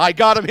 awesome, I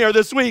got him here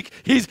this week.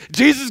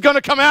 Jesus is going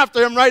to come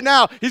after him right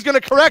now. He's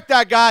going to correct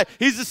that guy.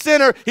 He's a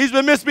sinner. He's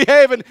been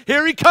misbehaving.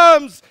 Here he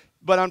comes.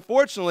 But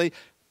unfortunately,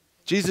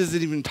 Jesus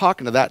isn't even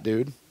talking to that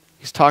dude.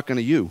 He's talking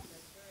to you.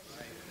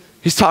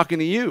 He's talking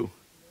to you,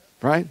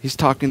 right? He's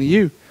talking to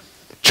you.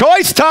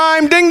 Choice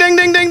time, ding, ding,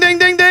 ding, ding, ding,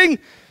 ding, ding.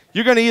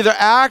 You're going to either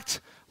act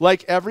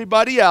like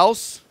everybody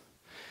else.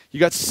 You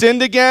got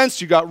sinned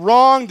against, you got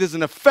wronged, there's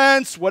an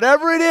offense,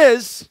 whatever it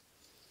is.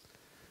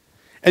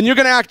 And you're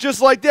going to act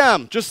just like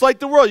them, just like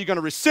the world. You're going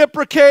to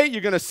reciprocate,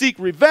 you're going to seek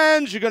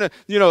revenge, you're going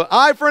to,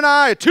 eye for an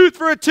eye, a tooth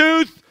for a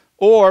tooth.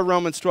 Or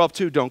Romans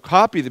 12:2, don't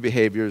copy the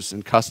behaviors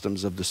and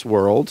customs of this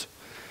world.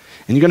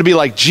 And you're going to be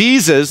like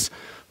Jesus,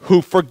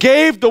 who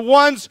forgave the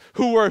ones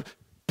who were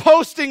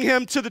posting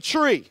him to the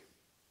tree.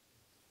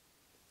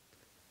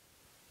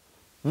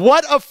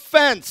 What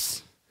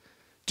offense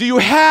do you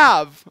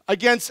have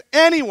against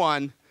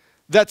anyone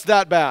that's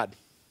that bad?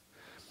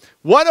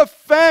 What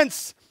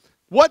offense,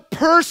 what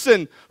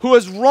person who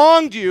has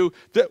wronged you,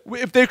 that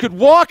if they could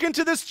walk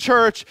into this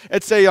church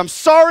and say, I'm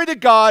sorry to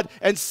God,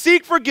 and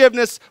seek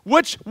forgiveness,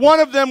 which one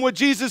of them would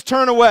Jesus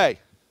turn away?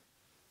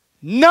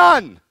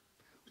 None.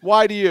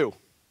 Why do you?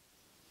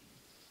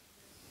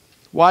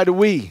 Why do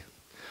we?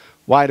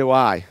 Why do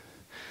I?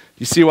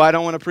 You see why I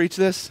don't want to preach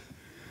this?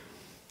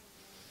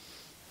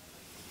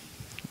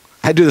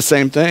 I do the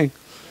same thing.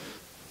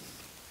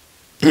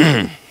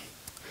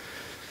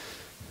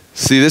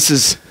 See, this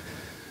is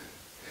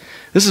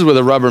where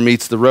the rubber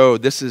meets the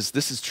road. This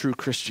is true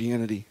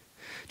Christianity.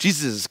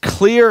 Jesus is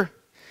clear.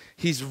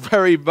 He's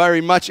very,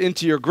 very much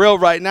into your grill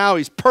right now.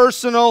 He's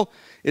personal.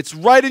 It's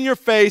right in your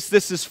face.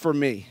 This is for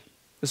me.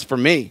 This is for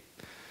me.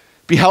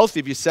 Be healthy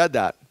if you said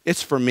that.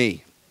 It's for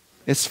me.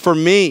 It's for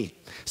me.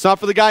 It's not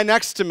for the guy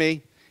next to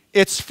me.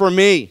 It's for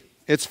me.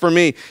 It's for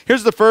me.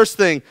 Here's the first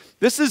thing.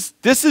 This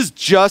is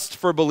just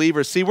for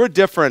believers. See, we're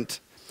different.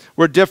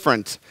 We're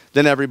different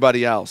than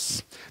everybody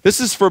else. This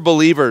is for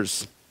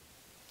believers.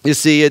 You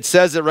see, it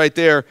says it right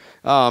there.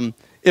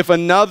 If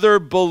another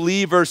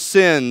believer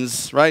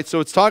sins, right? So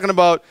it's talking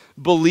about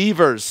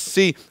believers.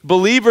 See,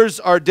 believers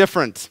are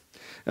different.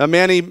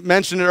 Manny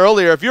mentioned it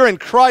earlier. If you're in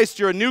Christ,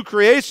 you're a new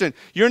creation.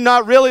 You're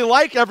not really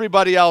like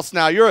everybody else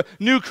now. You're a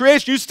new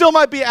creation. You still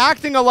might be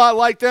acting a lot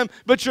like them,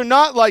 but you're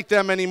not like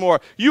them anymore.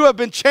 You have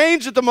been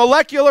changed at the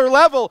molecular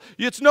level.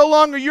 It's no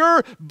longer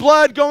your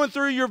blood going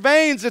through your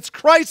veins. It's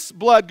Christ's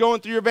blood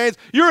going through your veins.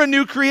 You're a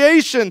new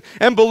creation.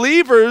 And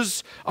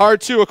believers are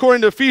to,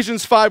 according to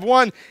Ephesians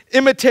 5:1,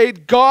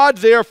 imitate God,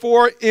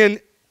 therefore, in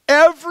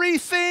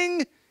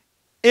everything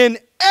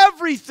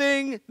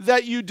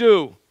that you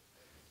do.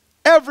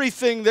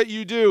 Everything that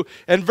you do.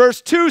 And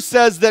verse 2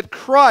 says that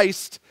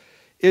Christ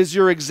is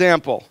your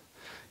example.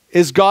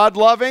 Is God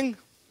loving?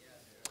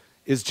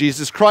 Is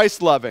Jesus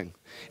Christ loving?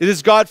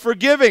 Is God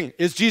forgiving?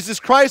 Is Jesus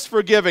Christ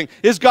forgiving?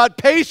 Is God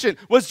patient?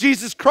 Was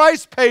Jesus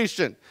Christ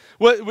patient?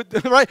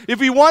 Right?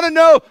 If you want to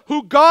know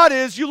who God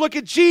is, you look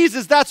at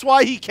Jesus. That's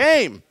why he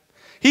came.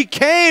 He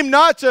came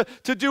not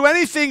to do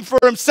anything for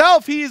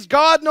himself. He is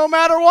God no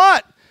matter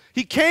what.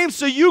 He came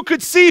so you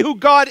could see who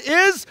God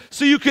is,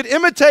 so you could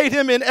imitate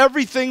him in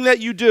everything that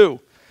you do.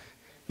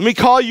 Let me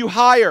call you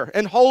higher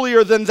and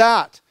holier than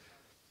that.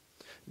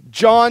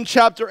 John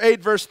chapter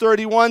 8, verse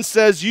 31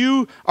 says,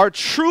 you are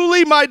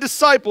truly my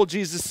disciple,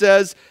 Jesus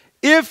says,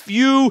 if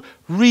you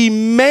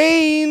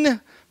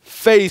remain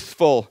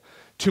faithful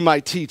to my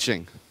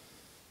teaching.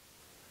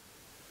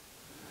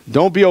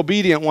 Don't be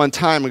obedient one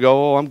time and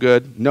go, oh, I'm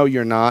good. No,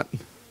 you're not.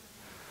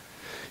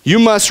 You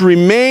must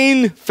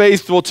remain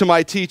faithful to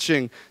my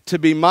teaching to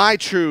be my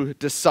true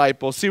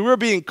disciple. See, we're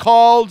being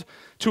called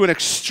to an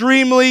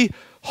extremely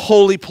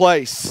holy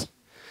place.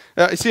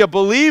 You see, a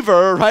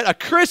believer, right, a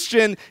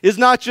Christian is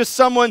not just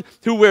someone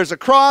who wears a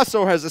cross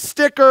or has a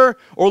sticker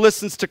or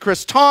listens to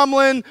Chris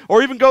Tomlin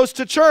or even goes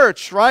to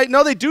church, right?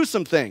 No, they do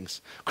some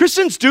things.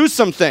 Christians do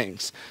some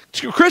things.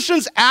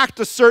 Christians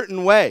act a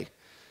certain way,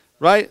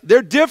 right?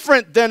 They're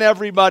different than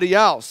everybody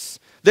else.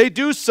 They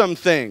do some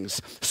things.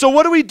 So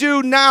what do we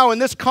do now in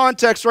this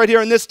context right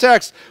here in this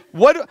text?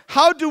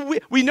 How do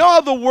we know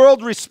how the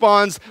world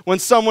responds when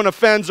someone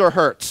offends or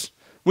hurts.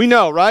 We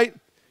know, right?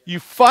 You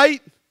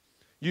fight,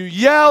 you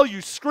yell,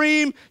 you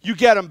scream, you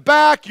get them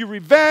back, you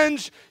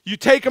revenge, you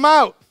take them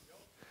out.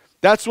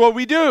 That's what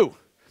we do.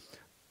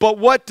 But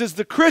what does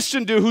the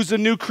Christian do who's a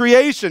new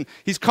creation?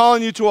 He's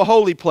calling you to a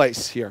holy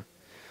place here.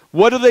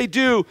 What do they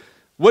do?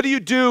 What do you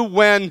do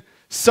when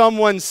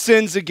someone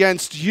sins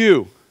against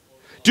you?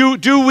 Do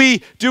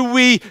we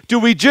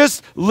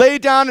just lay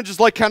down and just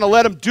like kind of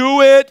let them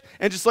do it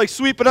and just like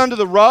sweep it under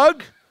the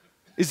rug?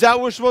 Is that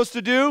what we're supposed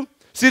to do?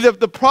 See,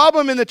 the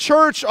problem in the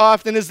church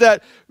often is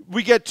that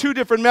we get two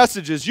different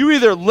messages. You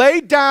either lay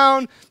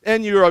down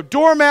and you're a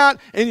doormat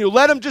and you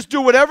let them just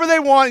do whatever they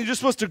want, and you're just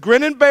supposed to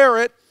grin and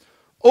bear it,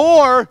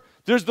 or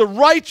there's the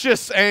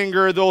righteous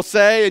anger, they'll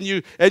say, and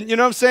you know what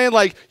I'm saying?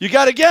 Like, you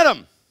got to get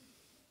them.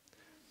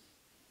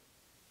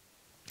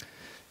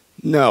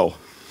 No,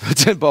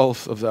 it's in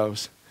both of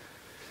those.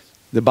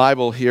 The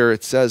Bible here,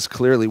 it says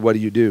clearly, what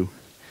do?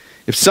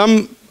 If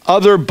some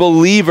other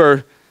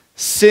believer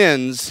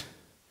sins,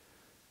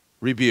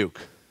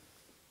 rebuke.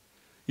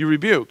 You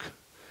rebuke.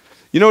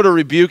 You know what a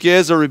rebuke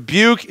is? A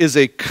rebuke is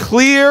a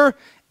clear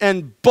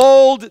and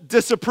bold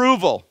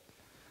disapproval.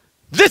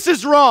 This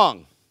is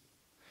wrong.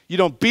 You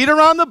don't beat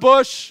around the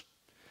bush.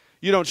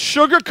 You don't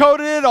sugarcoat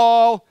it at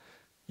all.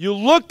 You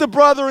look the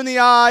brother in the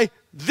eye.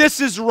 This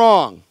is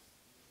wrong.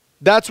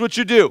 That's what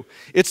you do.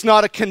 It's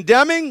not a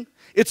condemning.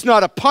 It's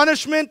not a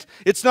punishment.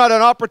 It's not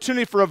an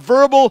opportunity for a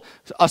verbal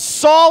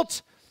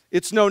assault.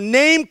 It's no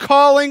name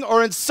calling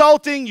or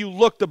insulting. You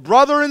look the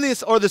brother in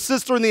the or the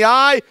sister in the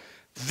eye.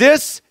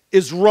 This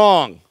is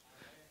wrong.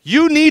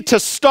 You need to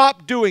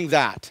stop doing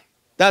that.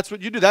 That's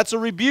what you do. That's a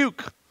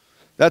rebuke.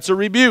 That's a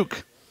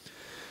rebuke.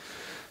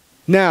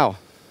 Now,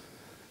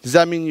 does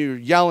that mean you're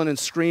yelling and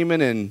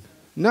screaming? And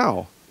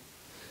no.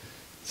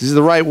 This is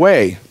the right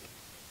way.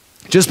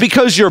 Just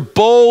because you're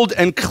bold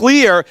and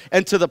clear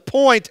and to the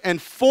point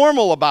and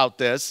formal about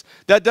this,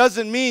 that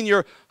doesn't mean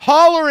you're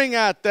hollering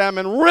at them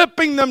and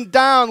ripping them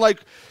down like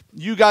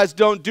you guys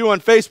don't do on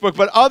Facebook,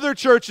 but other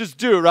churches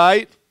do,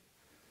 right?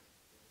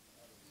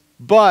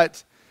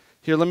 But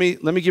here, let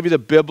me give you the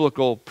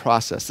biblical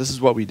process. This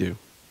is what we do.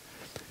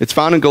 It's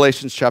found in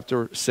Galatians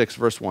chapter 6,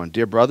 verse 1.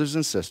 Dear brothers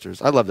and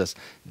sisters, I love this.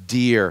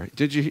 Dear.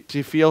 Do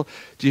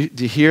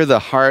you hear the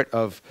heart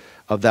of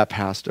that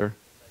pastor,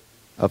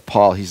 of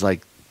Paul? He's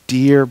like,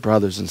 dear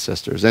brothers and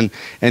sisters. And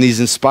he's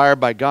inspired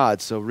by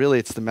God, so really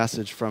it's the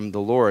message from the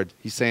Lord.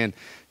 He's saying,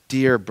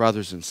 dear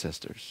brothers and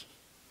sisters,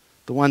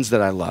 the ones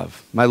that I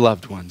love, my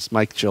loved ones,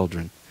 my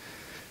children.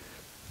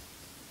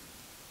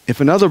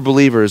 If another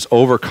believer is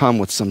overcome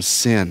with some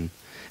sin,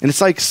 and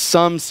it's like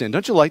some sin,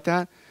 don't you like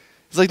that?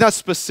 It's like not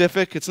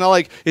specific. It's not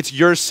like it's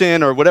your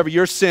sin or whatever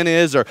your sin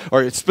is, or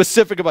it's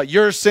specific about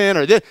your sin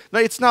or this. No,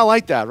 it's not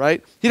like that,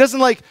 right? He doesn't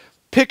like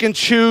pick and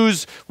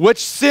choose which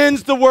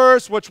sin's the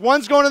worst, which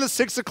one's going to the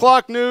 6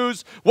 o'clock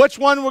news, which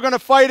one we're going to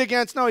fight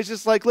against. No, he's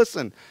just like,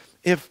 listen,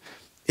 if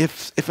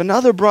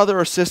another brother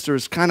or sister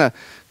is kind of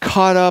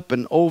caught up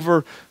and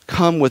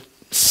overcome with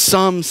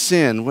some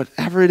sin,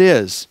 whatever it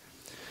is,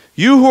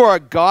 you who are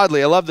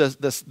godly, I love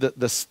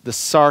the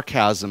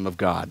sarcasm of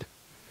God,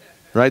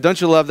 right? Don't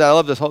you love that? I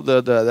love this whole,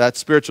 that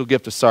spiritual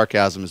gift of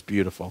sarcasm is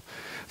beautiful.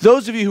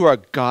 Those of you who are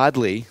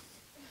godly,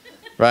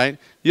 right?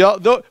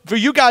 For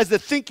you guys that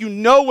think you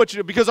know what you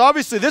do, because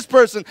obviously this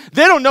person,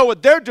 they don't know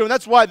what they're doing.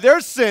 That's why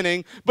they're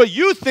sinning. But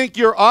you think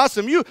you're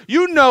awesome. You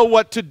know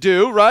what to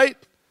do, right?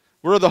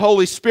 We're the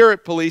Holy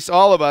Spirit police,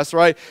 all of us,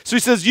 right? So he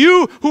says,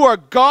 you who are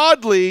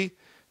godly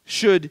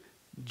should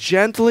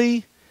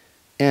gently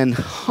and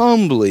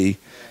humbly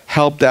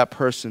help that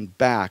person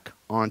back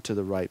onto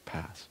the right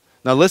path.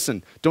 Now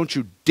listen, don't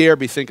you dare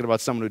be thinking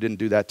about someone who didn't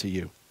do that to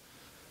you.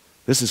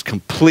 This is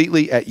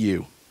completely at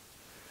you.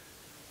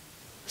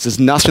 This has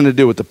nothing to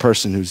do with the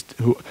person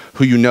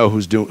who you know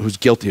who's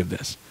guilty of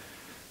this.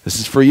 This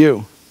is for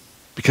you.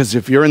 Because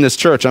if you're in this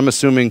church, I'm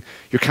assuming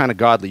you're kind of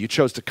godly. You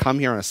chose to come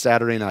here on a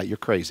Saturday night. You're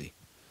crazy.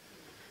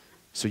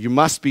 So you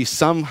must be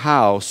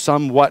somehow,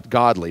 somewhat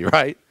godly,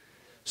 right?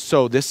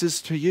 So this is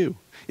to you.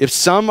 If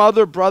some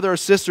other brother or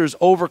sister is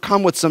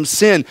overcome with some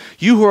sin,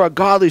 you who are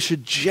godly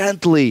should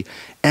gently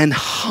and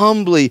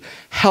humbly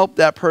help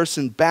that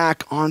person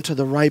back onto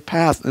the right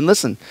path. And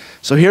listen,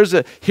 so here's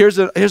a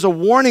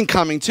warning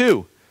coming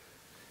too.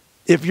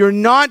 If you're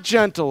not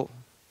gentle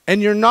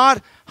and you're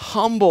not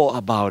humble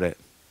about it,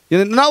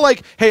 not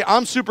like, hey,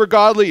 I'm super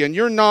godly and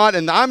you're not,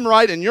 and I'm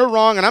right and you're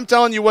wrong and I'm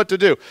telling you what to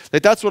do.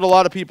 Like that's what a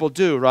lot of people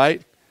do,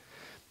 right?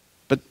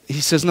 But he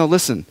says, no,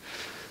 listen.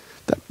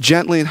 That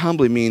gently and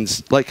humbly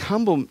means, like,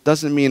 humble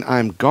doesn't mean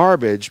I'm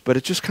garbage, but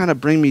it just kind of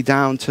bring me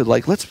down to,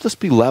 like, let's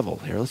be level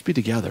here. Let's be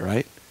together,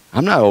 right?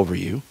 I'm not over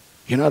you.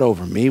 You're not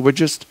over me. We're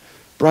just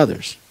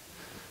brothers.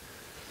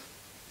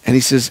 And he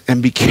says,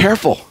 and be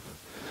careful,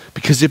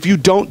 because if you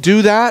don't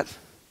do that,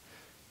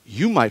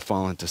 you might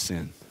fall into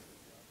sin.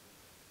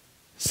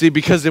 See,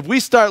 because if we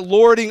start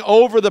lording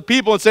over the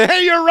people and say,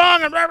 hey, you're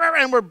wrong,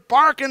 and we're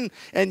barking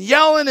and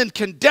yelling and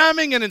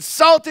condemning and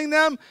insulting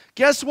them,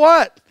 guess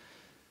what?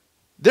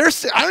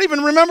 I don't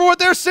even remember what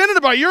they're sinning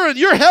about.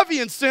 You're heavy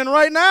in sin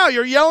right now.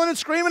 You're yelling and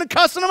screaming and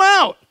cussing them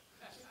out.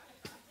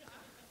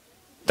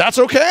 That's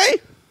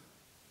okay.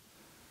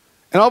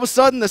 And all of a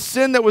sudden, the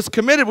sin that was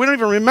committed, we don't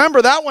even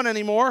remember that one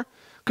anymore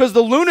because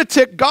the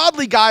lunatic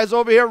godly guy is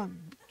over here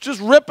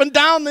just ripping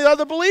down the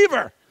other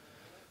believer.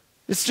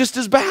 It's just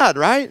as bad,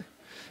 right?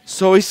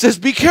 So he says,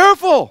 be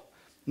careful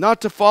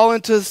not to fall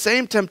into the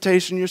same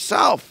temptation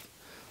yourself.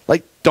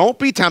 Like, don't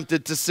be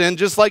tempted to sin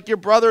just like your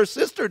brother or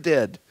sister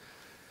did.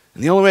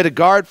 And the only way to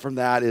guard from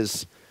that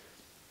is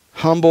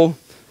humble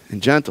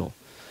and gentle.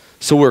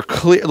 So we're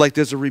clear, like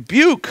there's a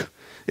rebuke.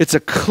 It's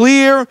a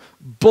clear,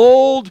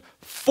 bold,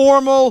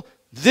 formal,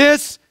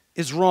 this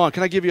is wrong.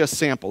 Can I give you a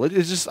sample?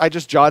 I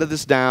just jotted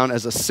this down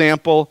as a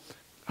sample.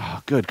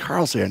 Oh, good,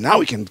 Carl's here. Now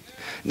we can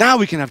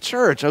have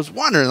church. I was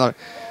wondering,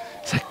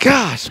 it's like,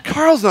 gosh,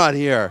 Carl's not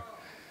here.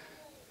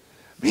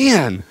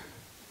 Man,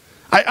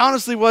 I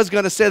honestly was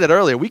going to say that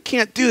earlier. We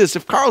can't do this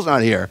if Carl's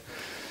not here.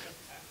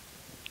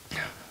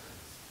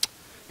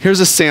 Here's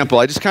a sample.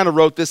 I just kind of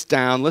wrote this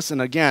down.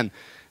 Listen, again,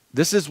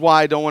 this is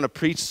why I don't want to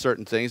preach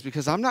certain things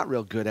because I'm not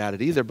real good at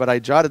it either, but I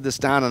jotted this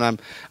down,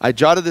 and I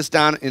jotted this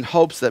down in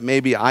hopes that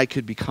maybe I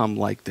could become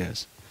like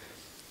this.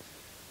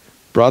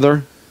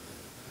 Brother,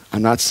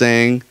 I'm not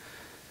saying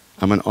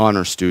I'm an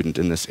honor student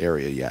in this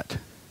area yet,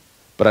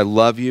 but I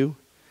love you,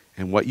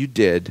 and what you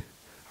did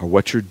or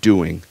what you're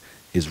doing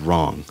is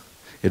wrong.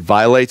 It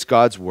violates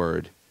God's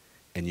word,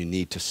 and you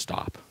need to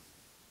stop.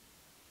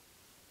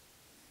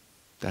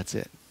 That's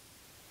it.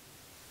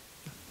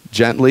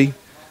 Gently,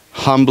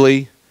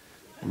 humbly,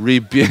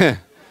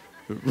 refrigerator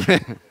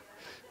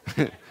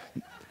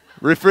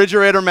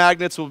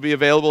magnets will be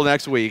available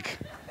next week.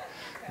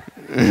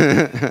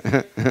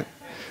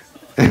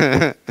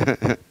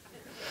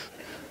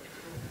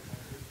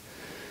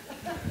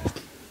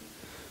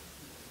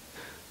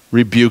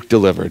 Rebuke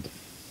delivered,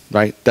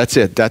 right? That's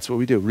it. That's what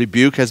we do.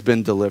 Rebuke has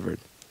been delivered.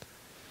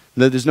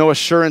 There's no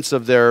assurance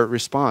of their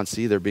response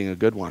either being a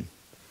good one.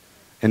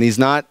 And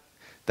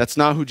that's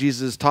not who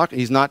Jesus is talking.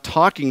 He's not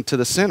talking to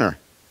the sinner.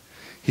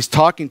 He's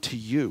talking to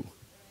you.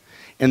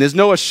 And there's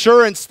no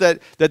assurance that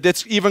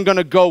that's even going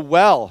to go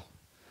well.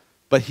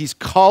 But he's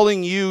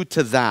calling you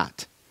to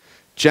that.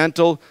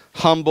 Gentle,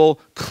 humble,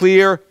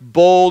 clear,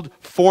 bold,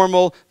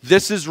 formal.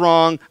 This is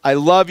wrong. I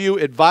love you.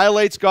 It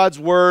violates God's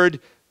word.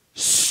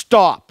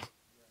 Stop.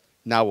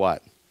 Now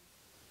what?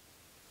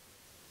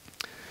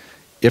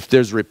 If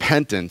there's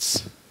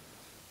repentance,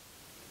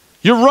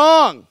 you're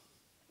wrong.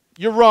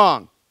 You're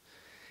wrong.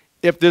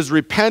 If there's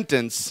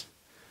repentance,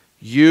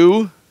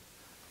 you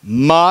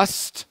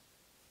must.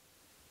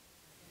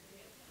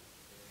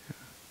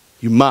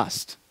 You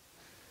must.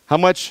 How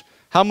much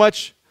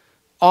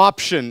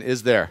option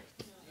is there?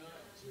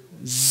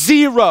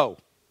 Zero.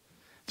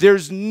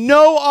 There's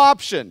no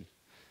option.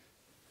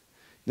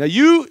 Now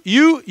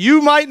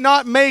you might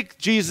not make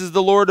Jesus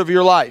the Lord of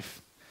your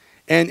life.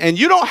 And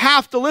you don't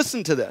have to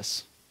listen to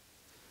this.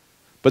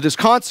 But there's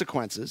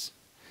consequences.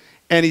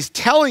 And he's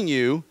telling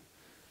you,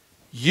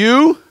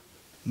 you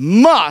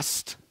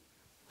must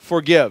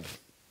forgive.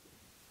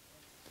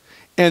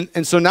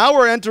 And so now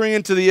we're entering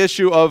into the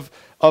issue of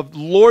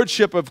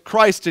lordship of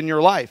Christ in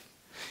your life.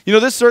 You know,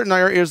 there's certain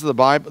areas of the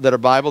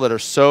Bible that are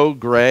so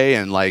gray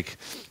and like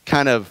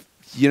kind of,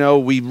 you know,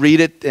 we read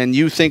it and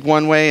you think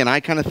one way and I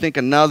kind of think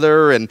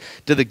another. And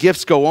do the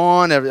gifts go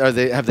on?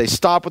 Have they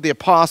stopped with the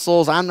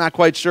apostles? I'm not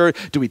quite sure.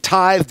 Do we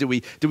tithe? Do we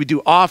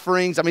do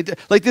offerings? I mean,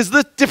 like there's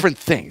different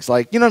things.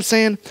 Like, you know what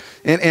I'm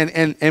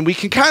saying? And we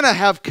can kind of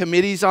have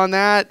committees on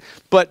that.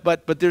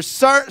 But there's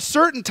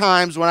certain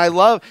times when I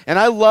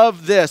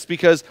love this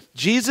because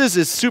Jesus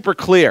is super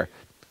clear.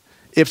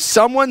 If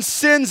someone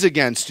sins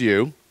against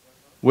you,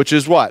 which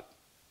is what?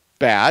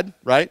 Bad,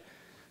 right?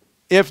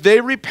 If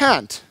they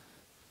repent,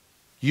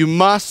 you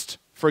must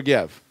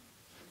forgive.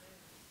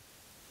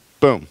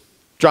 Boom.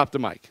 Drop the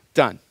mic.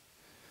 Done.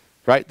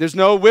 Right? There's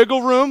no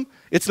wiggle room.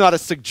 It's not a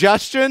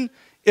suggestion.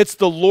 It's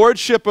the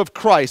lordship of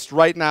Christ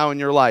right now in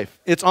your life.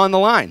 It's on the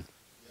line.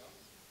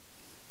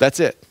 That's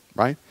it,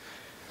 right?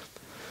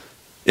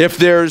 If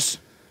there's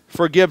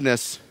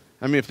forgiveness,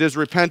 if there's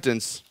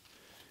repentance,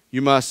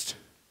 you must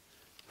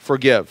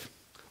forgive.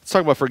 Let's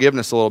talk about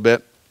forgiveness a little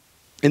bit.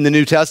 In the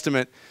New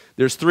Testament,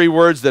 there's 3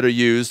 words that are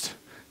used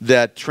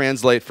that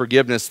translate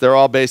forgiveness. They're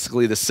all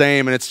basically the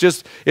same, and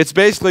it's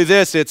basically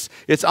this. It's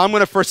I'm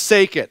going to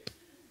forsake it.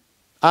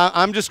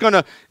 I'm just going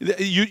to,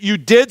 you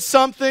did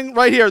something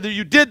right here.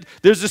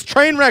 There's this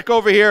train wreck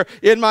over here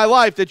in my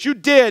life that you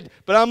did,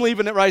 but I'm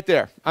leaving it right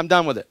there. I'm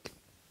done with it.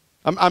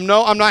 I'm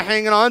not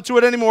hanging on to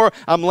it anymore.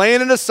 I'm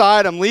laying it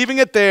aside. I'm leaving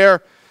it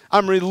there.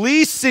 I'm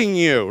releasing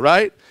you,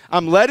 right?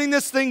 I'm letting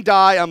this thing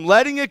die. I'm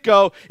letting it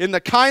go. In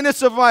the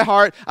kindness of my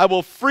heart, I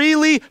will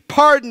freely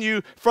pardon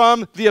you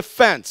from the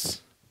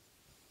offense.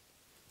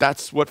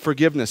 That's what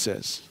forgiveness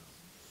is.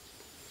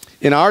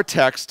 In our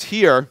text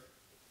here,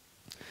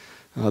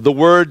 the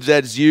word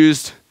that's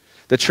used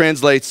that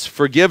translates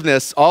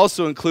forgiveness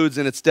also includes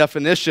in its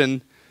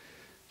definition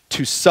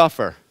to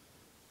suffer.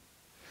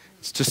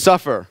 It's to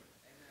suffer.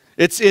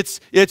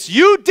 It's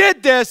you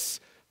did this,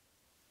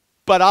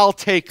 but I'll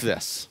take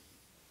this.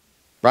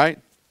 Right?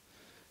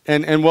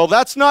 And well,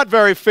 that's not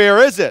very fair,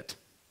 is it?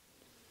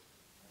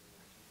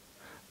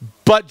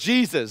 But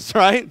Jesus,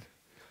 right?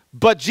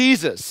 But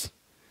Jesus.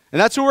 And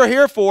that's who we're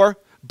here for,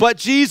 but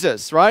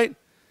Jesus, right?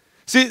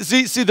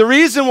 See, the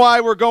reason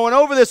why we're going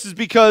over this is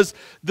because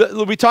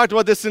we talked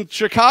about this in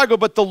Chicago,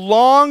 but the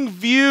long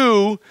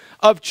view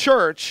of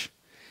church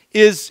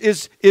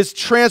is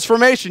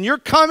transformation. You're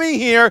coming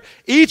here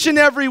each and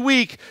every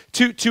week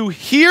to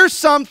hear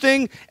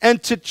something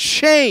and to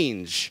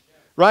change.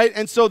 Right?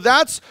 And so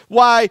that's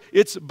why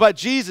it's but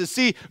Jesus.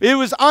 See, it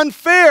was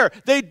unfair.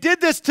 They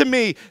did this to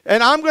me,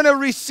 and I'm going to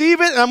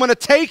receive it, and I'm going to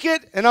take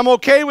it, and I'm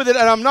okay with it,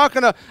 and I'm not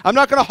going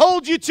to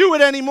hold you to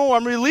it anymore.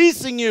 I'm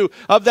releasing you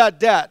of that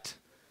debt.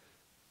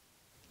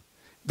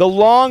 The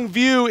long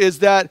view is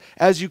that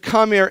as you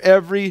come here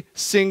every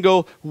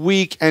single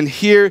week and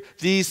hear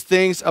these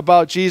things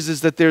about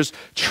Jesus, that there's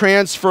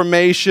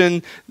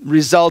transformation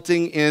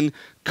resulting in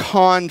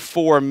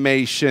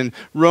conformation.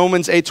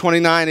 Romans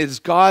 8:29, it is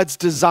God's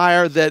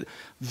desire that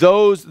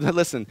those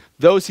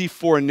he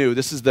foreknew.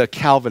 This is the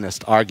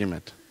Calvinist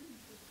argument.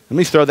 Let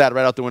me throw that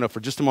right out the window for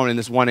just a moment in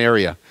this one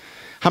area.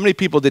 How many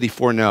people did he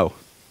foreknow?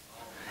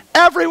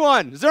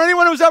 Everyone. Is there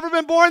anyone who's ever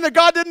been born that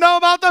God didn't know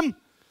about them?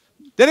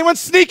 Did anyone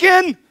sneak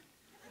in?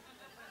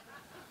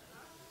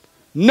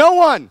 No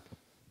one.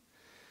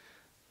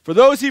 For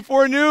those he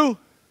foreknew,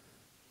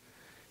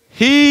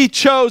 he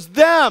chose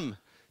them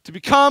to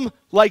become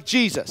like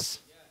Jesus.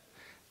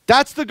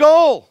 That's the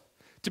goal,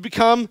 to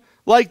become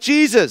like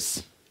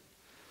Jesus.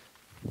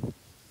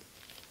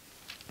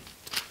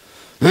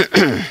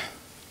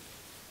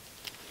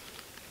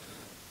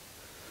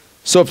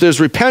 So if there's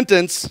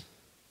repentance,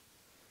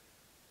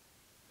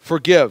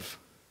 forgive.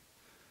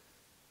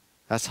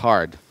 That's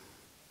hard,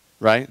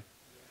 right?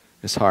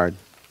 It's hard.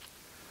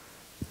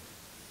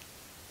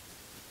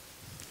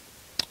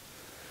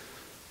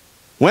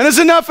 When is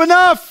enough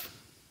enough?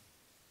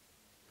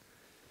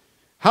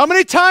 How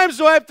many times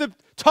do I have to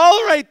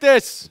tolerate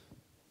this?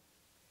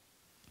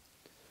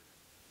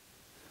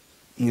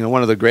 You know,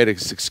 one of the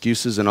greatest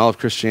excuses in all of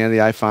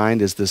Christianity I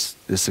find is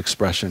this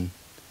expression.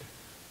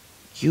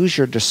 Use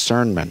your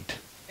discernment.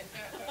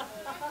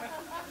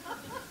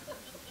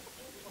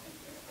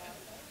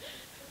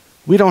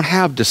 We don't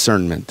have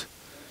discernment.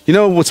 You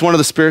know what's one of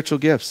the spiritual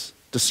gifts?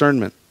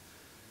 Discernment.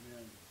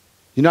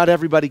 Not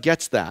everybody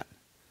gets that.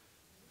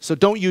 So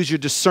don't use your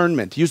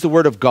discernment. Use the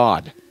word of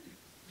God.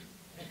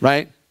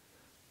 Right?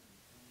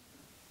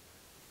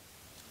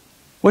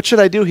 What should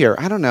I do here?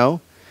 I don't know.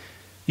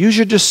 Use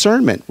your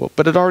discernment. Well,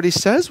 but it already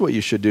says what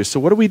you should do. So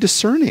what are we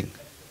discerning?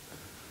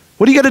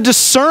 What do you got to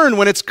discern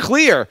when it's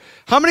clear?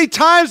 How many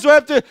times do I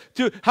have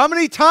to how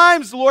many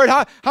times, Lord,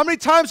 how many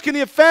times can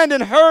he offend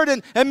and hurt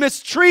and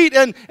mistreat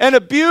and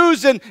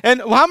abuse and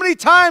how many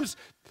times?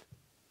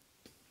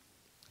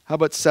 How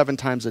about 7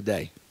 times a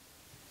day?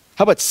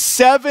 How about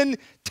 7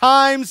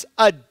 times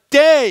a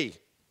day?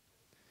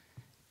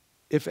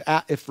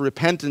 If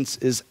repentance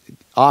is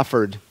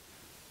offered,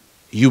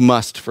 you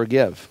must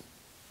forgive.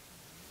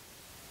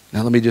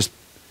 Now let me just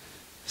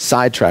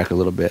sidetrack a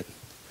little bit.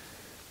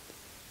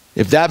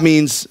 If that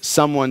means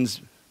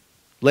someone's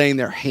laying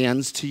their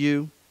hands to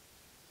you,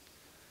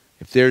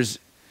 if there's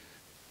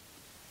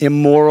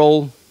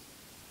immoral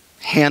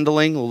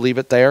handling, we'll leave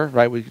it there,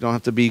 right? We don't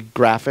have to be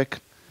graphic.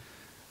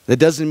 That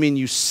doesn't mean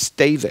you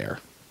stay there.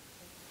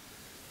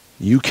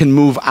 You can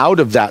move out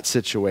of that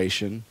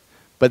situation,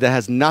 but that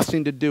has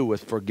nothing to do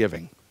with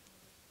forgiving.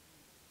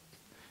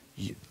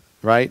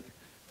 Right?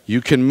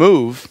 You can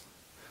move,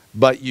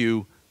 but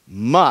you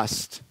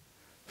must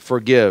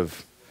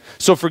forgive.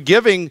 So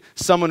forgiving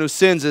someone who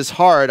sins is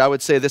hard. I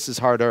would say this is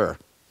harder.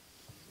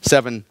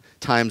 7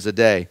 times a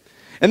day.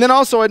 And then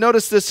also I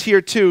noticed this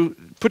here too.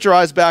 Put your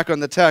eyes back on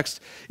the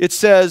text. It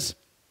says,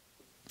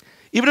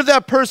 Even if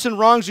that person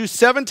wrongs you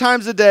 7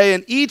 times a day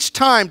and each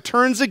time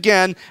turns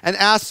again and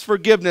asks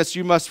forgiveness,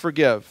 you must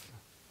forgive.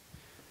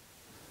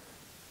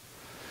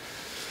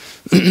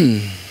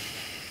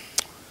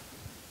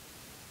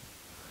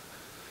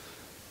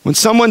 When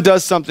someone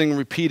does something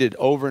repeated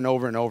over and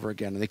over and over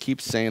again, and they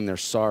keep saying they're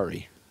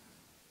sorry,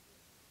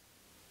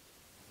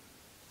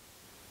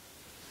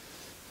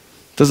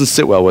 it doesn't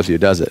sit well with you,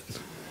 does it?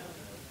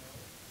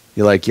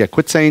 You're like, yeah,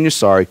 quit saying you're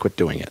sorry, quit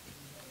doing it,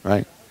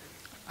 right?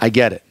 I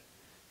get it,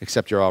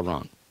 except you're all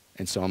wrong,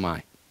 and so am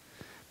I.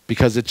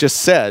 Because it just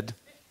said,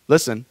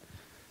 listen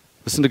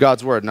to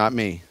God's word, not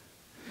me.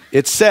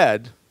 It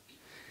said,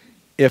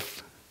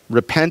 if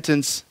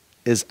repentance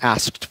is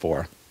asked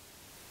for,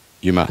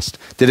 you must.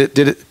 Did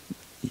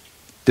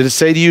it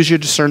say to use your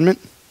discernment?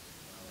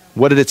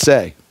 What did it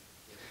say?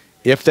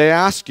 If they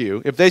ask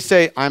you, if they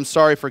say, I'm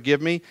sorry,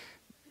 forgive me,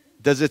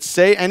 does it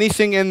say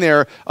anything in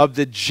there of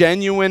the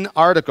genuine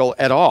article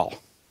at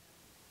all?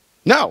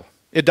 No,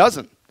 it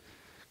doesn't.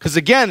 Because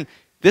again,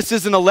 this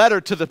isn't a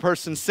letter to the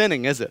person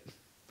sinning, is it?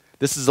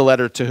 This is a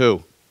letter to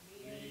who?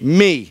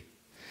 Me.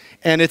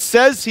 And it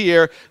says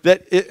here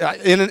that,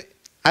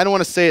 I don't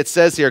want to say it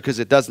says here because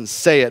it doesn't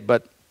say it,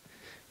 but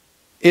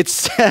it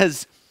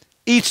says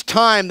each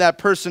time that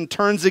person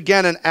turns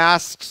again and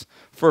asks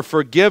for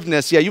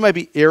forgiveness, yeah, you might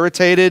be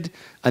irritated,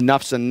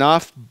 enough's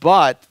enough,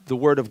 but the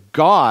word of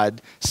God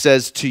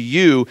says to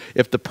you,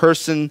 if the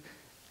person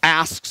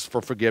asks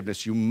for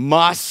forgiveness, you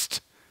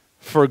must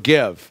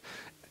forgive.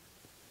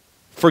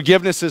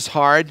 Forgiveness is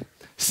hard.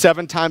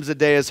 7 times a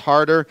day is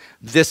harder.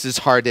 This is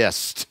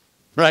hardest,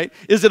 right?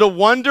 Is it a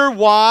wonder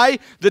why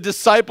the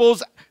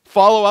disciples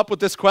follow up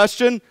with this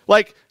question?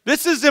 Like,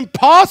 this is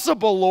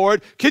impossible,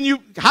 Lord.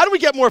 How do we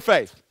get more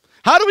faith?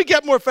 How do we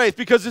get more faith?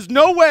 Because there's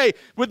no way,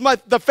 with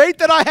the faith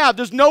that I have,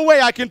 there's no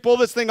way I can pull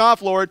this thing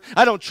off, Lord.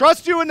 I don't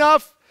trust you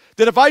enough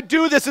that if I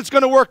do this, it's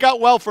going to work out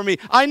well for me.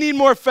 I need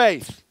more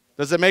faith.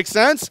 Does it make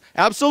sense?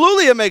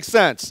 Absolutely, it makes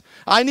sense.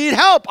 I need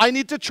help. I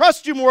need to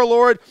trust you more,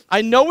 Lord.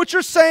 I know what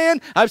you're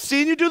saying. I've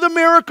seen you do the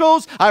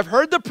miracles. I've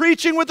heard the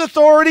preaching with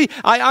authority.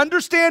 I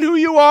understand who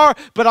you are,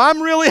 but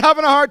I'm really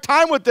having a hard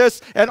time with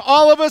this, and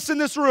all of us in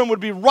this room would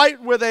be right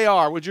where they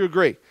are. Would you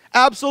agree?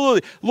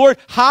 Absolutely. Lord,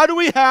 how do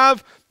we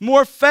have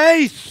more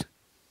faith?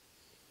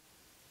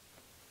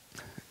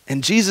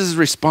 And Jesus'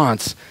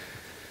 response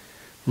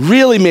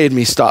really made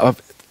me stop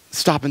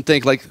and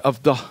think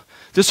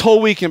this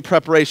whole week in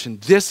preparation.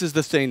 This is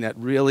the thing that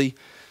really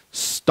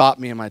stopped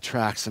me in my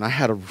tracks, and I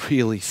had to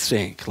really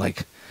think,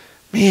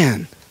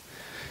 man,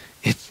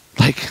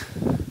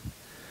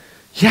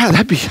 yeah,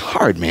 that'd be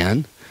hard,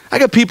 man. I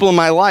got people in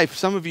my life,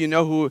 some of you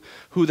know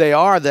who they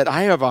are, that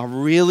I have a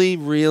really,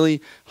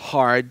 really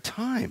hard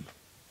time.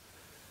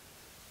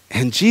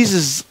 And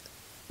Jesus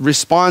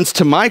responds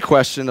to my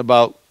question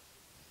about,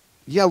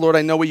 yeah, Lord,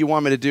 I know what you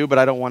want me to do, but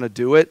I don't want to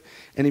do it.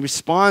 And he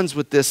responds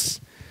with this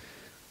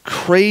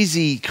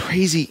crazy,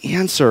 crazy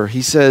answer.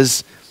 He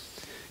says,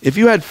 if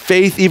you had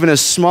faith even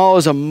as small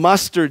as a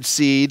mustard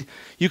seed,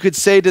 you could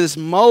say to this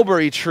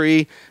mulberry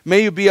tree,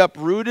 may you be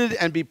uprooted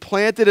and be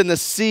planted in the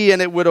sea,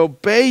 and it would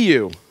obey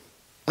you.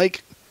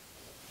 Like,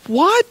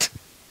 what?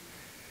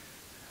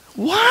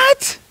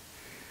 What?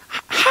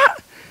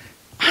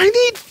 I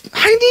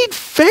need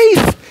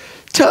faith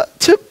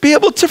to be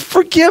able to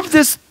forgive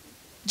this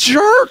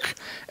jerk.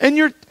 And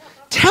you're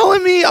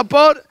telling me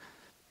about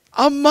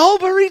a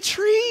mulberry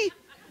tree?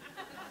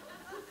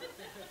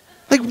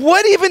 Like,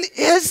 what even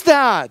is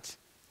that?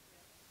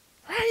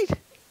 Right?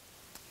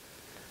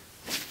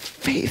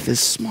 Faith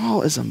is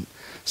small as a...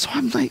 So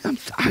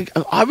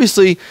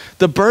obviously,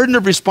 the burden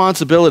of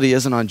responsibility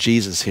isn't on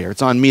Jesus here.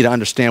 It's on me to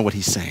understand what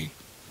he's saying.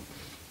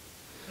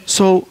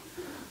 So,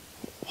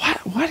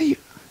 what do you...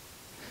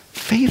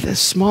 Faith as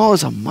small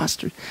as a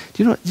mustard.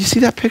 Do you see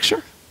that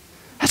picture?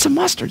 That's a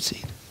mustard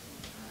seed.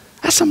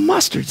 That's a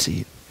mustard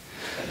seed.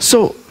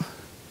 So,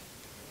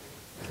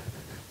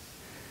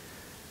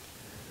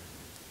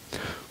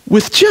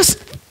 with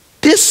just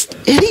this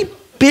itty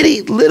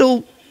bitty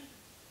little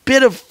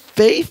bit of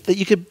faith that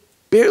you could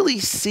barely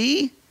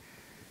see,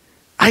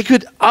 I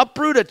could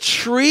uproot a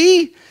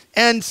tree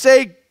and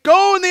say,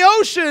 go in the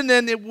ocean,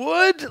 and it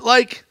would.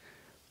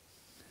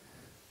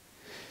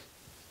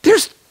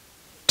 There's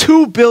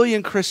 2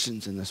 billion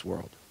Christians in this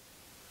world.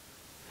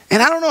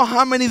 And I don't know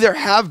how many there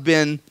have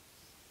been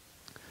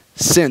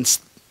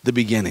since the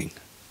beginning.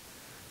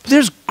 But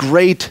there's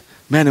great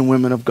men and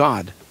women of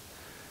God.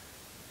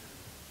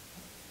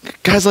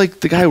 Guys like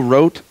the guy who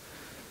wrote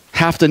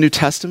half the New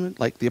Testament,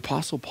 like the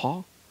Apostle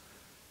Paul,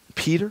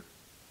 Peter,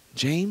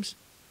 James,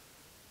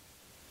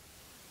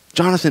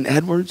 Jonathan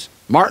Edwards,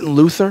 Martin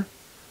Luther,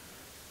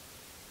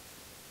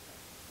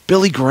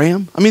 Billy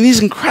Graham. I mean,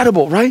 these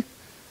incredible, right?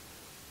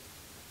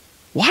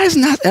 Why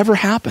hasn't that ever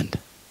happened?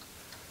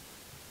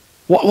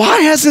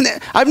 Why hasn't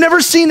it? I've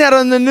never seen that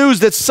on the news,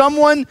 that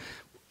someone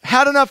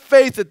had enough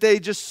faith that they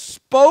just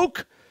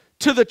spoke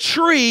to the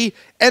tree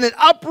and it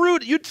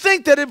uprooted. You'd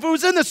think that if it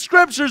was in the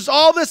scriptures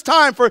all this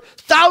time for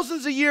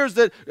thousands of years,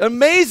 that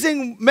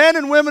amazing men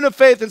and women of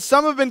faith, and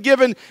some have been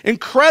given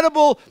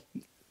incredible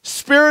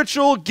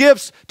spiritual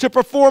gifts to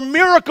perform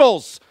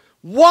miracles.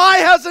 Why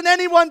hasn't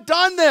anyone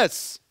done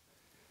this?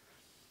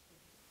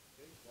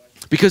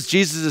 Because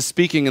Jesus is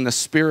speaking in the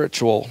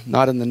spiritual,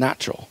 not in the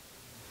natural.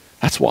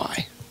 That's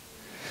why.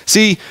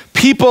 See,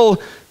 people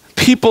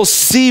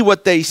see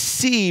what they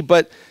see,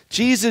 but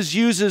Jesus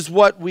uses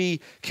what we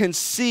can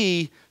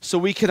see so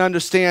we can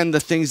understand the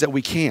things that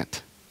we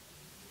can't.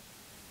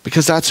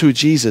 Because that's who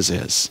Jesus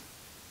is.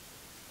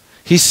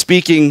 He's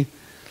speaking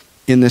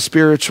in the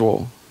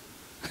spiritual.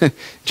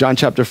 John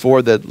chapter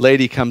 4, the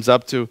lady comes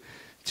up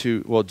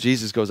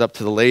Jesus goes up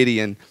to the lady,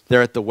 and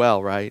they're at the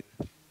well, right?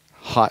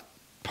 Hot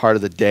part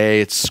of the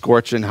day, it's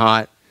scorching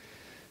hot.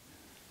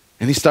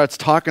 And he starts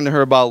talking to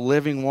her about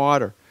living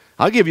water.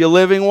 I'll give you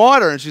living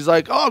water. And she's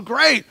like, oh,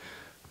 great.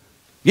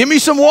 Give me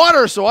some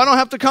water so I don't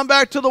have to come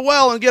back to the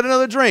well and get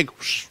another drink.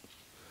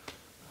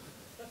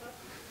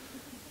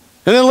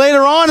 And then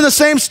later on in the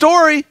same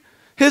story,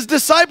 his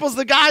disciples,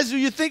 the guys who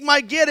you think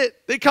might get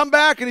it, they come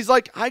back and he's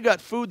like, I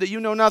got food that you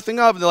know nothing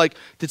of. And they're like,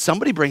 did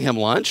somebody bring him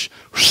lunch?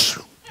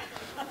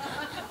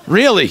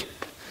 Really?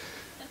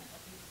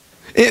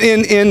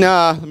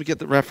 Let me get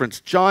the reference.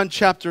 John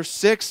chapter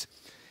 6,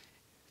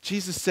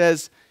 Jesus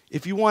says,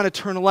 if you want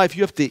eternal life,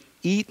 you have to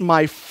eat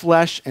my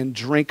flesh and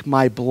drink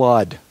my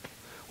blood.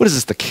 What is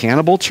this, the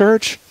cannibal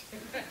church?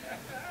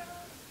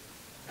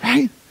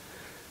 Right?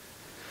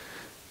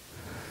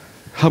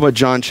 How about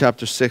John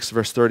chapter 6,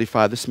 verse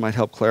 35? This might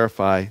help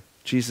clarify.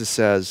 Jesus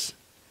says,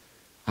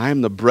 I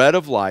am the bread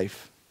of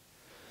life.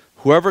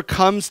 Whoever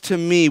comes to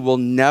me will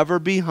never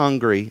be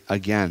hungry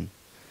again.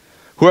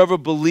 Whoever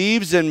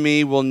believes in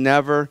me will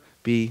never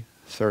be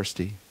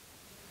thirsty.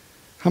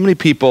 How many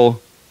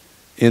people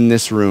in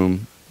this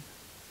room,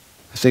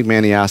 I think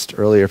Manny asked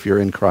earlier if you're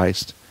in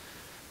Christ.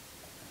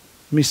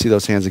 Let me see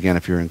those hands again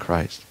if you're in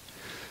Christ.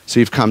 So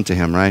you've come to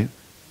him, right?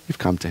 You've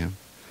come to him.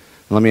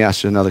 And let me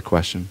ask you another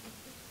question.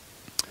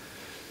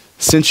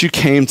 Since you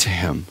came to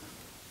him,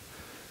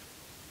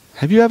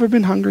 have you ever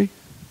been hungry?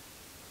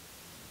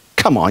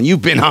 Come on,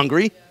 you've been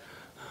hungry.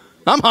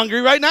 I'm hungry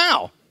right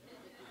now.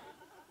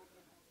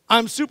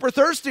 I'm super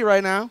thirsty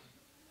right now.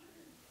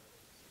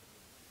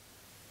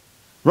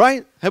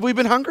 Right? Have we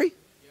been hungry?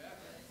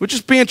 We're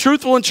just being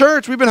truthful in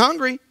church. We've been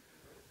hungry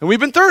and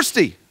we've been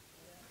thirsty.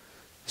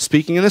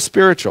 Speaking in the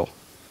spiritual.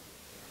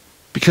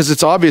 Because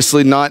it's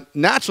obviously not,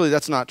 naturally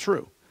that's not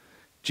true.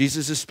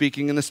 Jesus is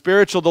speaking in the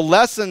spiritual. The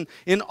lesson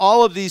in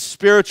all of these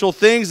spiritual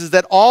things is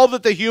that all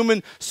that the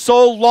human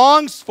soul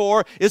longs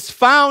for is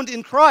found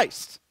in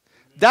Christ.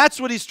 That's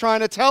what he's trying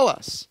to tell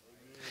us.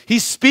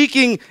 He's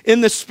speaking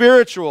in the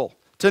spiritual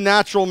to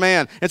natural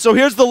man. And so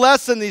here's the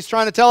lesson he's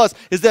trying to tell us,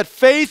 is that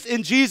faith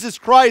in Jesus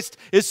Christ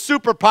is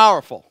super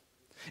powerful.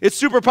 It's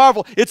super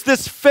powerful. It's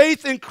this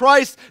faith in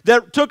Christ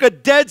that took a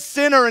dead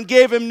sinner and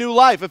gave him new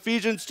life.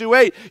 Ephesians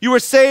 2:8. You were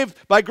saved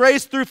by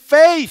grace through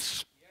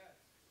faith.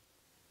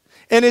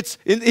 And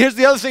here's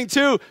the other thing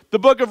too. The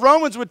book of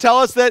Romans would tell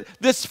us that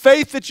this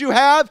faith that you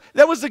have,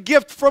 that was a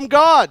gift from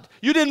God.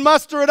 You didn't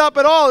muster it up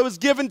at all. It was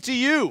given to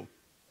you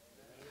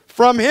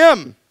from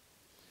him.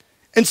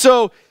 And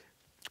so,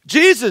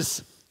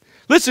 Jesus,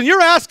 listen,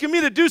 you're asking me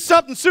to do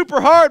something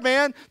super hard,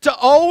 man. To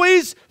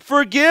always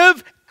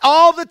forgive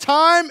all the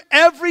time,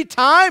 every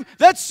time.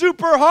 That's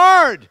super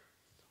hard.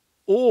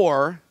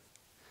 Or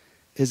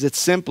is it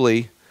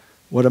simply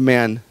what a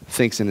man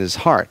thinks in his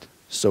heart?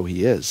 So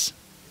he is.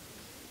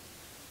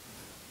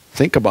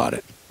 Think about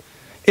it.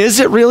 Is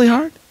it really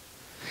hard?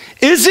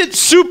 Is it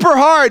super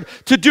hard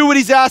to do what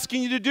he's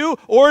asking you to do?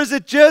 Or is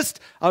it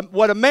just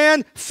what a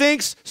man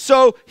thinks,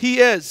 so he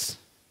is?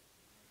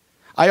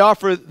 I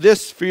offer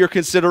this for your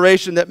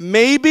consideration, that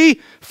maybe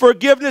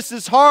forgiveness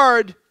is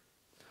hard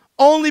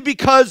only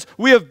because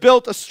we have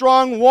built a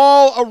strong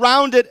wall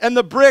around it and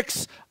the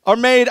bricks are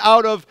made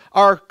out of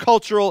our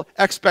cultural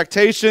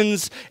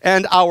expectations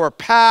and our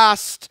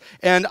past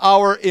and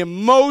our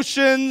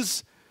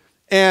emotions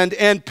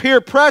and peer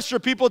pressure,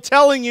 people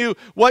telling you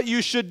what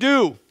you should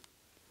do.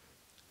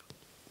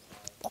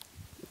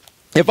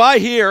 If I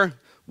hear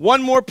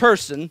one more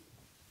person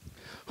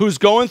who's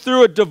going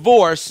through a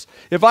divorce,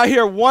 if I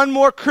hear one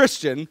more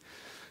Christian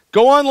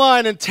go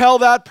online and tell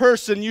that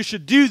person you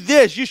should do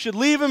this, you should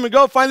leave him and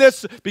go find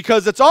this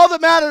because it's all that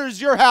matters,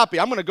 you're happy.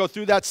 I'm going to go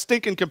through that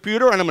stinking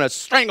computer and I'm going to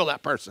strangle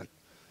that person.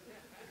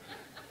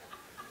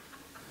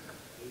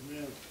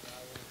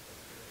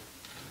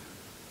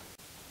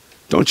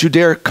 Don't you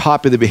dare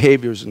copy the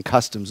behaviors and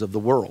customs of the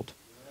world.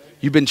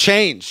 You've been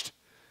changed.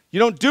 You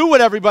don't do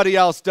what everybody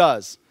else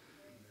does.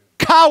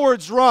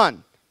 Cowards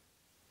run.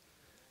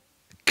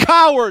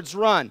 Cowards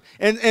run.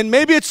 And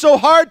maybe it's so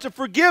hard to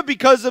forgive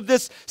because of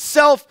this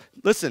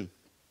listen,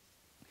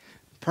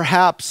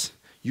 perhaps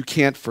you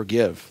can't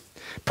forgive.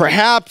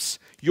 Perhaps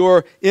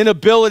your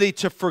inability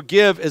to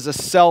forgive is a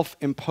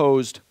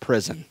self-imposed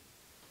prison.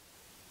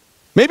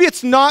 Maybe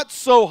it's not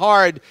so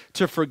hard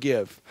to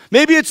forgive.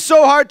 Maybe it's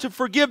so hard to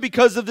forgive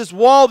because of this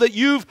wall that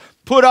you've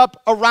put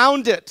up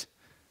around it.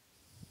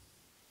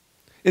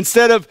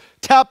 Instead of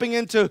tapping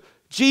into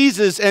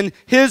Jesus and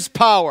his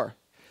power.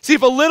 See,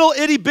 if a little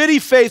itty-bitty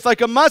faith like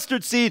a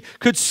mustard seed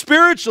could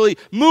spiritually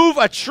move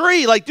a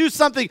tree, like do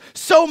something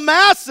so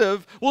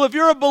massive, well, if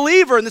you're a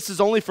believer, and this is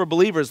only for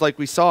believers like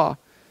we saw,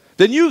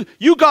 then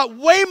you got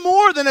way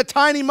more than a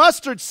tiny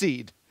mustard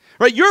seed,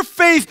 right? Your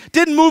faith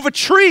didn't move a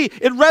tree,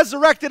 it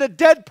resurrected a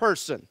dead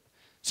person.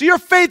 So your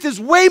faith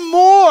is way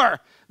more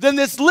than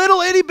this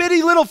little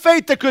itty-bitty little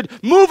faith that could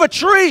move a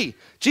tree.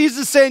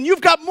 Jesus is saying,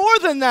 you've got more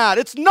than that.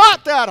 It's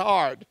not that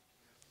hard.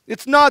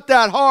 It's not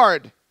that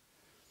hard.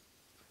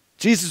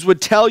 Jesus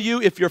would tell you,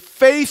 if your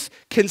faith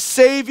can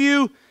save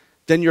you,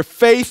 then your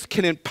faith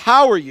can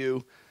empower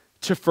you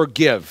to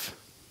forgive.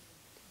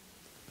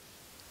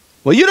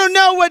 Well, you don't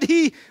know what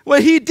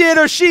he did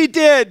or she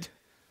did.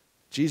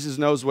 Jesus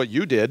knows what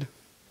you did.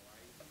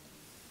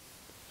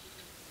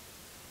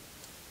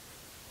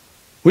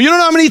 Well, you don't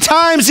know how many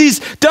times he's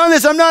done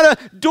this. I'm not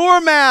a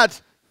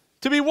doormat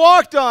to be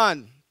walked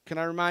on. Can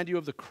I remind you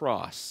of the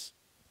cross?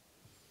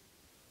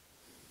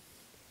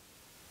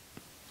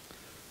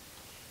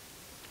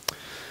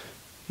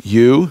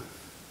 You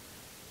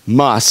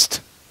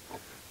must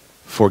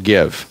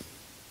forgive.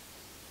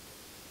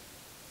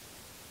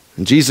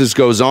 And Jesus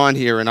goes on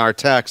here in our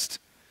text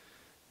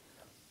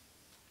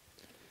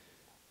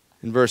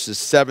in verses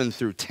 7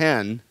 through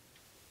 10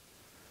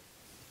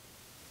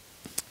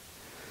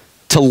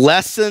 to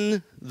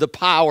lessen the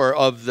power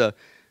of the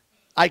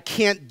I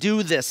can't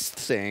do this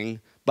thing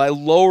by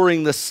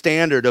lowering the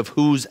standard of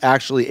who's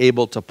actually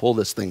able to pull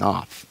this thing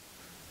off.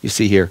 You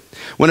see here,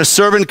 when a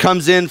servant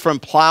comes in from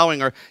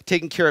plowing or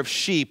taking care of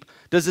sheep,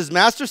 does his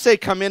master say,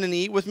 come in and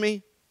eat with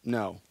me?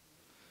 No.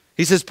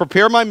 He says,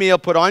 prepare my meal,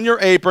 put on your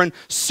apron,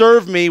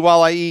 serve me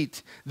while I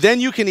eat. Then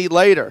you can eat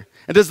later.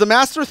 And does the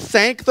master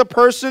thank the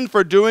person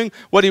for doing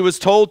what he was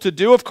told to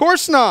do? Of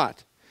course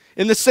not.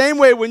 In the same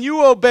way, when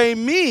you obey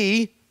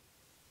me,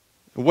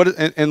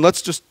 and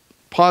let's just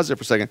pause there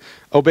for a second.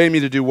 Obey me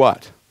to do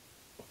what?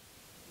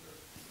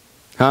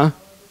 Huh?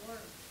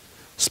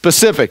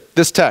 Specific,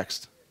 this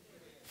text.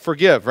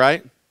 Forgive,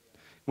 right?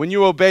 When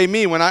you obey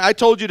me, when I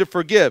told you to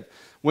forgive,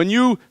 when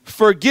you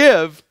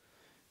forgive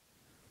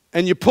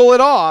and you pull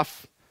it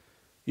off,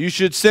 you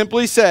should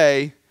simply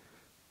say,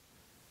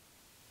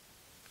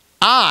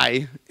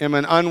 I am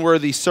an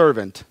unworthy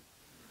servant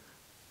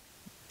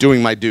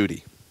doing my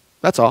duty.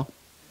 That's all.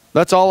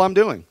 That's all I'm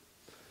doing.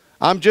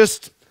 I'm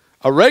just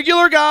a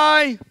regular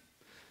guy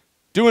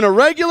doing a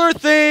regular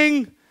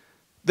thing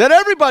that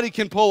everybody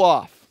can pull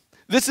off.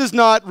 This is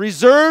not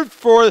reserved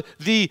for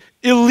the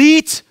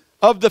elite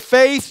of the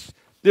faith.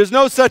 There's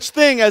no such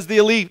thing as the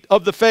elite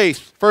of the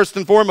faith, first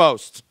and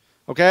foremost,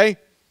 okay?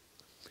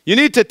 You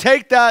need to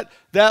take that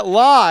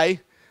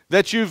lie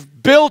that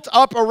you've built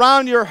up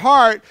around your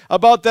heart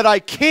about that I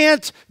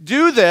can't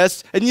do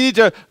this, and you need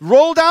to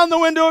roll down the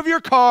window of your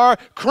car,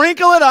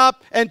 crinkle it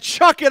up, and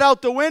chuck it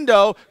out the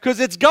window because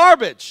it's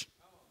garbage,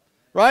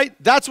 right?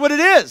 That's what it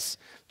is.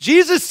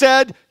 Jesus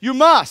said you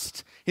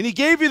must. And he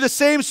gave you the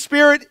same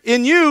spirit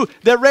in you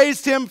that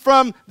raised him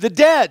from the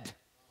dead.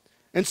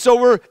 And so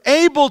we're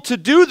able to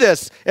do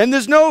this. And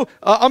there's no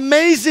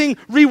amazing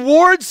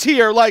rewards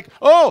here. Like,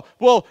 oh,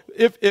 well,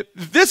 if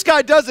this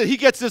guy does it, he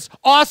gets this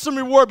awesome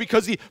reward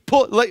because he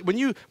pulled. Like, when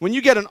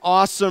you get an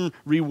awesome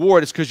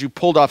reward, it's because you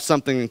pulled off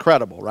something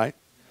incredible, right?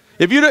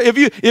 If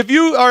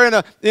you are in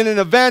an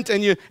event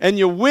and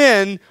you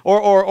win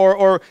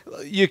or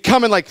you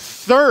come in like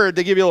third,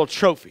 they give you a little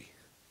trophy,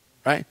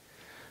 right?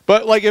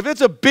 But like if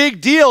it's a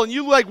big deal and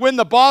you like win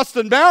the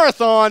Boston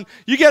Marathon,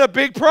 you get a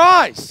big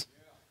prize.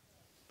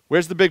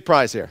 Where's the big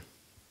prize here?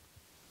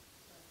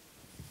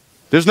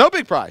 There's no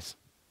big prize.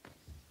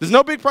 There's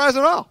no big prize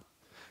at all.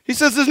 He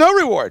says there's no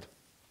reward.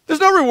 There's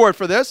no reward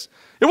for this.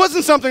 It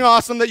wasn't something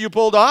awesome that you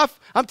pulled off.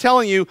 I'm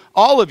telling you,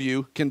 all of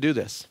you can do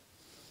this.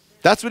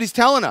 That's what he's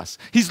telling us.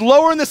 He's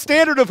lowering the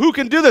standard of who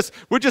can do this.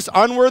 We're just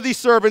unworthy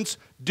servants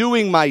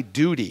doing my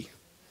duty.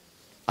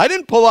 I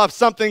didn't pull off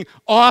something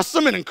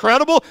awesome and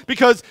incredible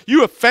because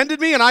you offended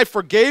me and I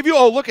forgave you.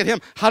 Oh, look at him.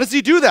 How does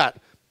he do that?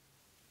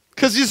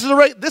 Because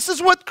this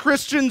is what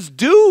Christians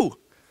do.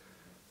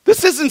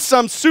 This isn't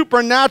some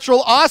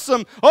supernatural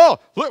awesome, oh,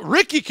 look,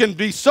 Ricky can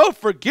be so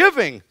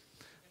forgiving.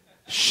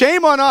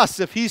 Shame on us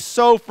if he's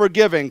so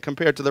forgiving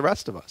compared to the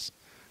rest of us,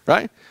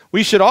 right?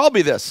 We should all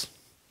be this.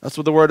 That's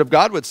what the Word of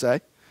God would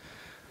say.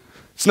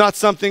 It's not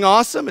something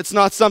awesome. It's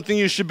not something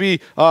you should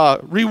be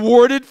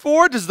rewarded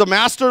for. Does the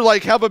master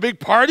like have a big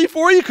party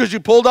for you because you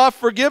pulled off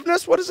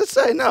forgiveness? What does it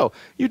say? No,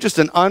 you're just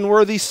an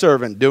unworthy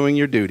servant doing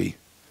your duty.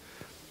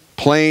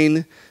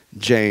 Plain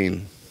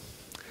Jane.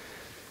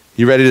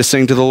 You ready to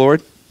sing to the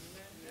Lord?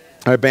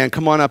 All right, band,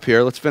 come on up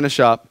here. Let's finish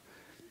up.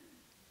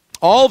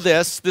 All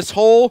this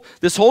whole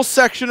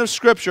section of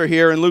Scripture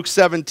here in Luke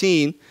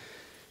 17,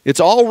 it's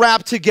all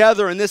wrapped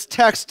together in this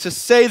text to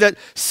say that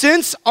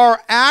since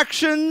our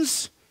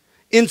actions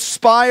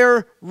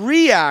inspire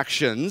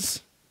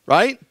reactions,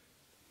 right?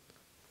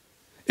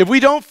 If we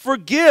don't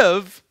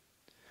forgive,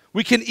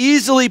 we can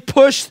easily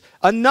push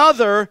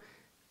another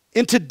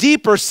into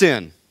deeper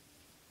sin.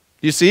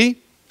 You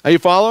see? Are you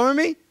following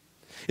me?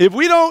 If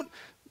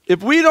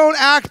if we don't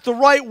act the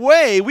right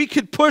way, we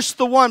could push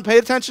the one. Pay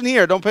attention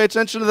here. Don't pay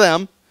attention to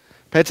them.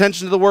 Pay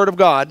attention to the Word of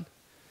God.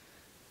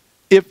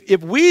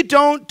 If we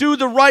don't do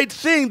the right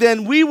thing,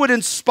 then we would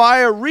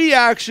inspire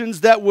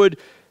reactions that would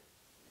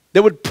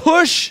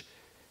push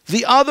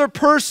the other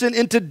person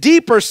into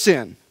deeper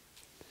sin.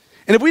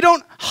 And if we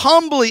don't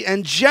humbly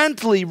and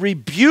gently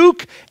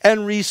rebuke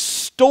and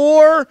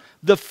restore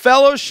the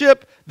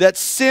fellowship that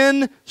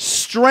sin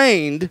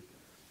strained,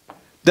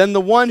 then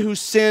the one who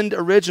sinned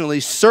originally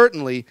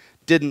certainly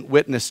didn't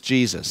witness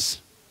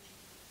Jesus.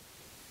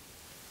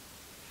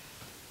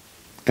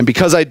 And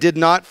because I did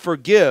not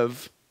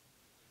forgive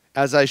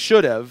as I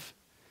should have,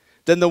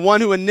 then the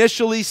one who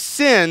initially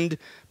sinned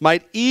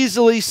might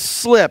easily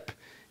slip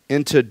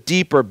into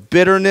deeper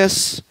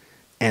bitterness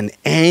and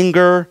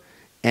anger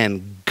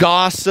and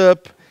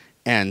gossip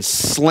and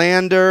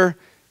slander.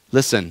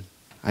 Listen,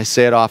 I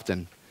say it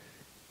often.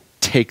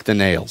 Take the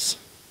nails.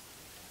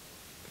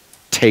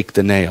 Take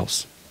the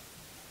nails.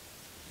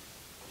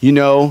 You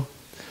know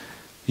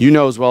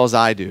as well as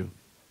I do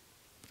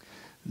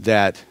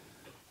that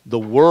the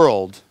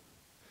world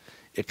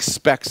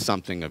expects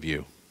something of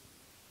you.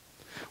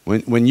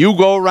 When you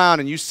go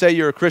around and you say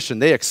you're a Christian,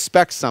 they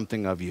expect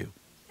something of you.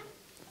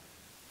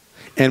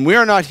 And we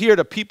are not here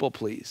to people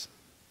please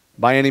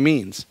by any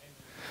means.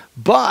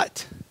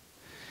 But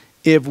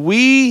if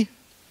we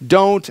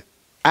don't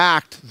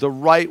act the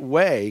right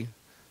way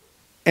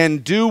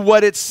and do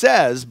what it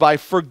says by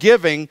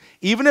forgiving,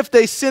 even if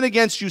they sin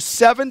against you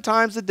 7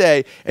 times a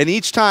day, and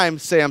each time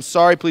say, I'm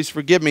sorry, please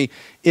forgive me.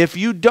 If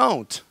you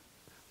don't,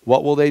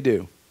 what will they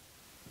do?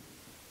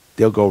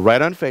 They'll go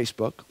right on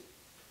Facebook.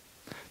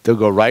 They'll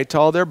go right to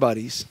all their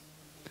buddies,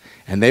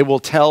 and they will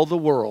tell the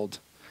world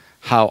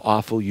how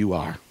awful you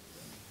are.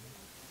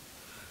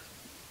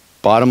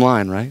 Bottom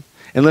line, right?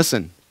 And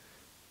listen,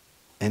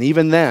 and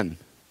even then,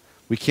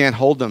 we can't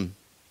hold them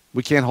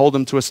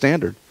to a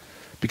standard.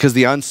 Because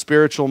the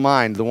unspiritual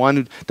mind, the one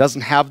who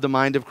doesn't have the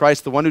mind of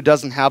Christ, the one who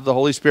doesn't have the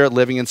Holy Spirit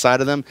living inside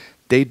of them,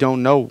 they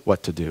don't know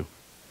what to do.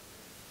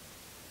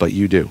 But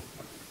you do.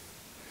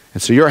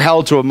 And so you're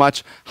held to a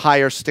much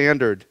higher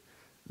standard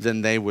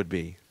than they would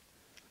be.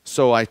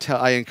 So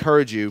I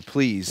encourage you,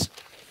 please,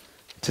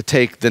 to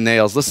take the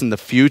nails. Listen, the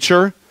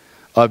future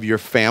of your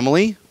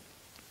family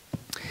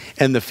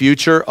and the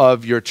future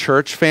of your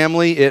church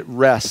family, it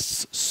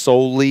rests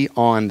solely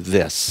on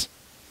this,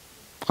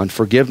 on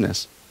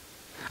forgiveness.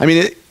 I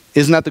mean,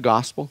 isn't that the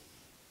gospel?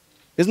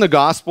 Isn't the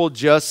gospel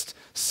just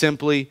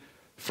simply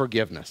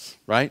forgiveness,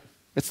 right?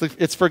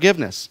 It's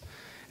forgiveness.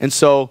 And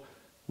so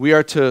we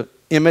are to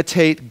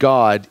imitate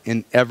God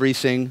in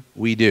everything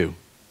we do.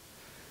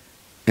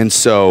 And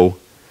so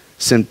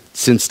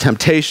since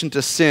temptation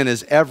to sin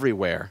is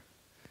everywhere,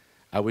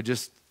 I would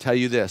just tell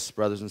you this,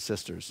 brothers and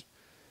sisters.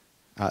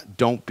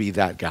 Don't be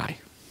that guy.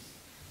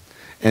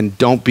 And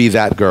don't be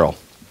that girl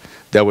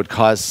that would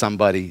cause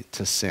somebody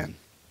to sin.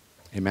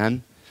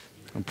 Amen?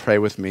 And pray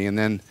with me, and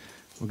then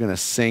we're going to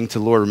sing to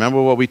the Lord.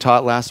 Remember what we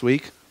taught last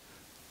week?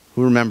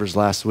 Who remembers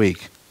last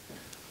week?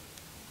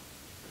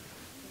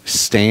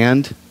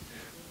 Stand.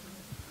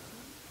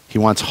 He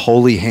wants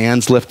holy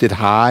hands lifted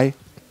high.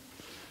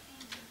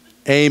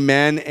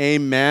 Amen,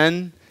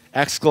 amen.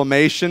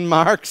 Exclamation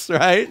marks,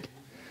 right?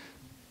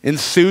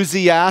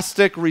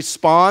 Enthusiastic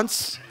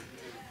response.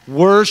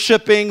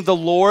 Worshiping the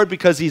Lord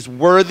because he's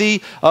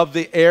worthy of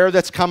the air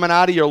that's coming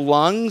out of your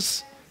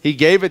lungs. He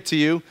gave it to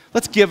you.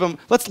 Let's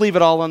leave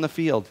it all on the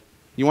field.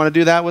 You want to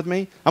do that with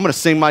me? I'm going to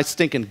sing my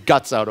stinking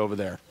guts out over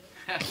there.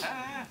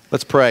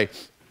 Let's pray.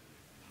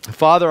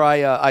 Father,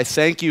 I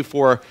thank you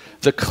for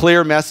the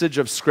clear message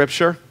of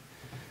Scripture.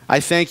 I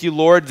thank you,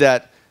 Lord,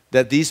 that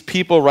these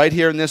people right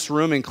here in this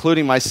room,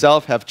 including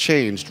myself, have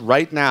changed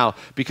right now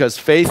because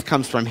faith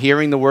comes from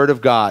hearing the Word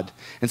of God.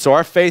 And so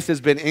our faith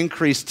has been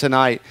increased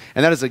tonight,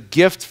 and that is a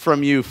gift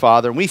from you,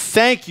 Father. And we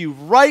thank you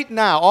right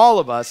now, all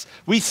of us,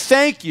 we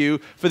thank you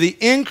for the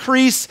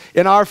increase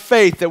in our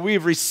faith that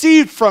we've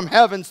received from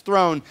heaven's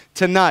throne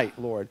tonight,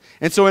 Lord.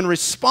 And so in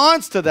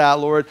response to that,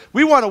 Lord,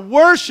 we want to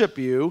worship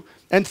you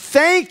and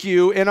thank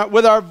you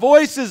with our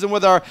voices and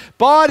with our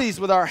bodies,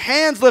 with our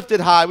hands lifted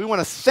high. We want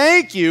to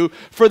thank you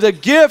for the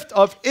gift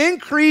of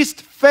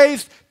increased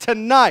faith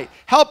tonight.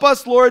 Help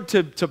us, Lord,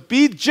 to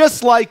be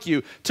just like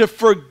you, to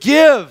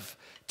forgive.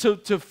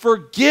 To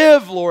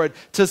forgive, Lord,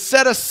 to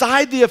set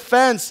aside the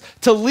offense,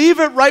 to leave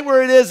it right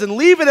where it is and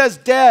leave it as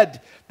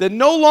dead, that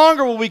no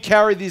longer will we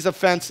carry these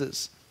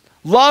offenses.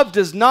 Love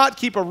does not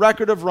keep a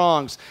record of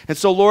wrongs. And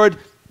so, Lord,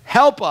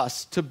 help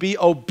us to be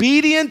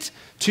obedient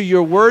to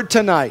your word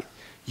tonight.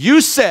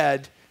 You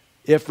said,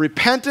 if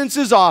repentance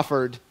is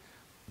offered,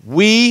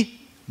 we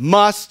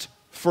must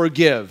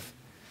forgive.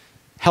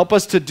 Help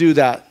us to do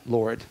that,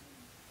 Lord.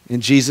 In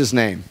Jesus'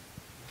 name,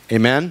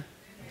 amen?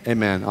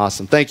 Amen.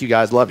 Awesome. Thank you,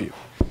 guys. Love you.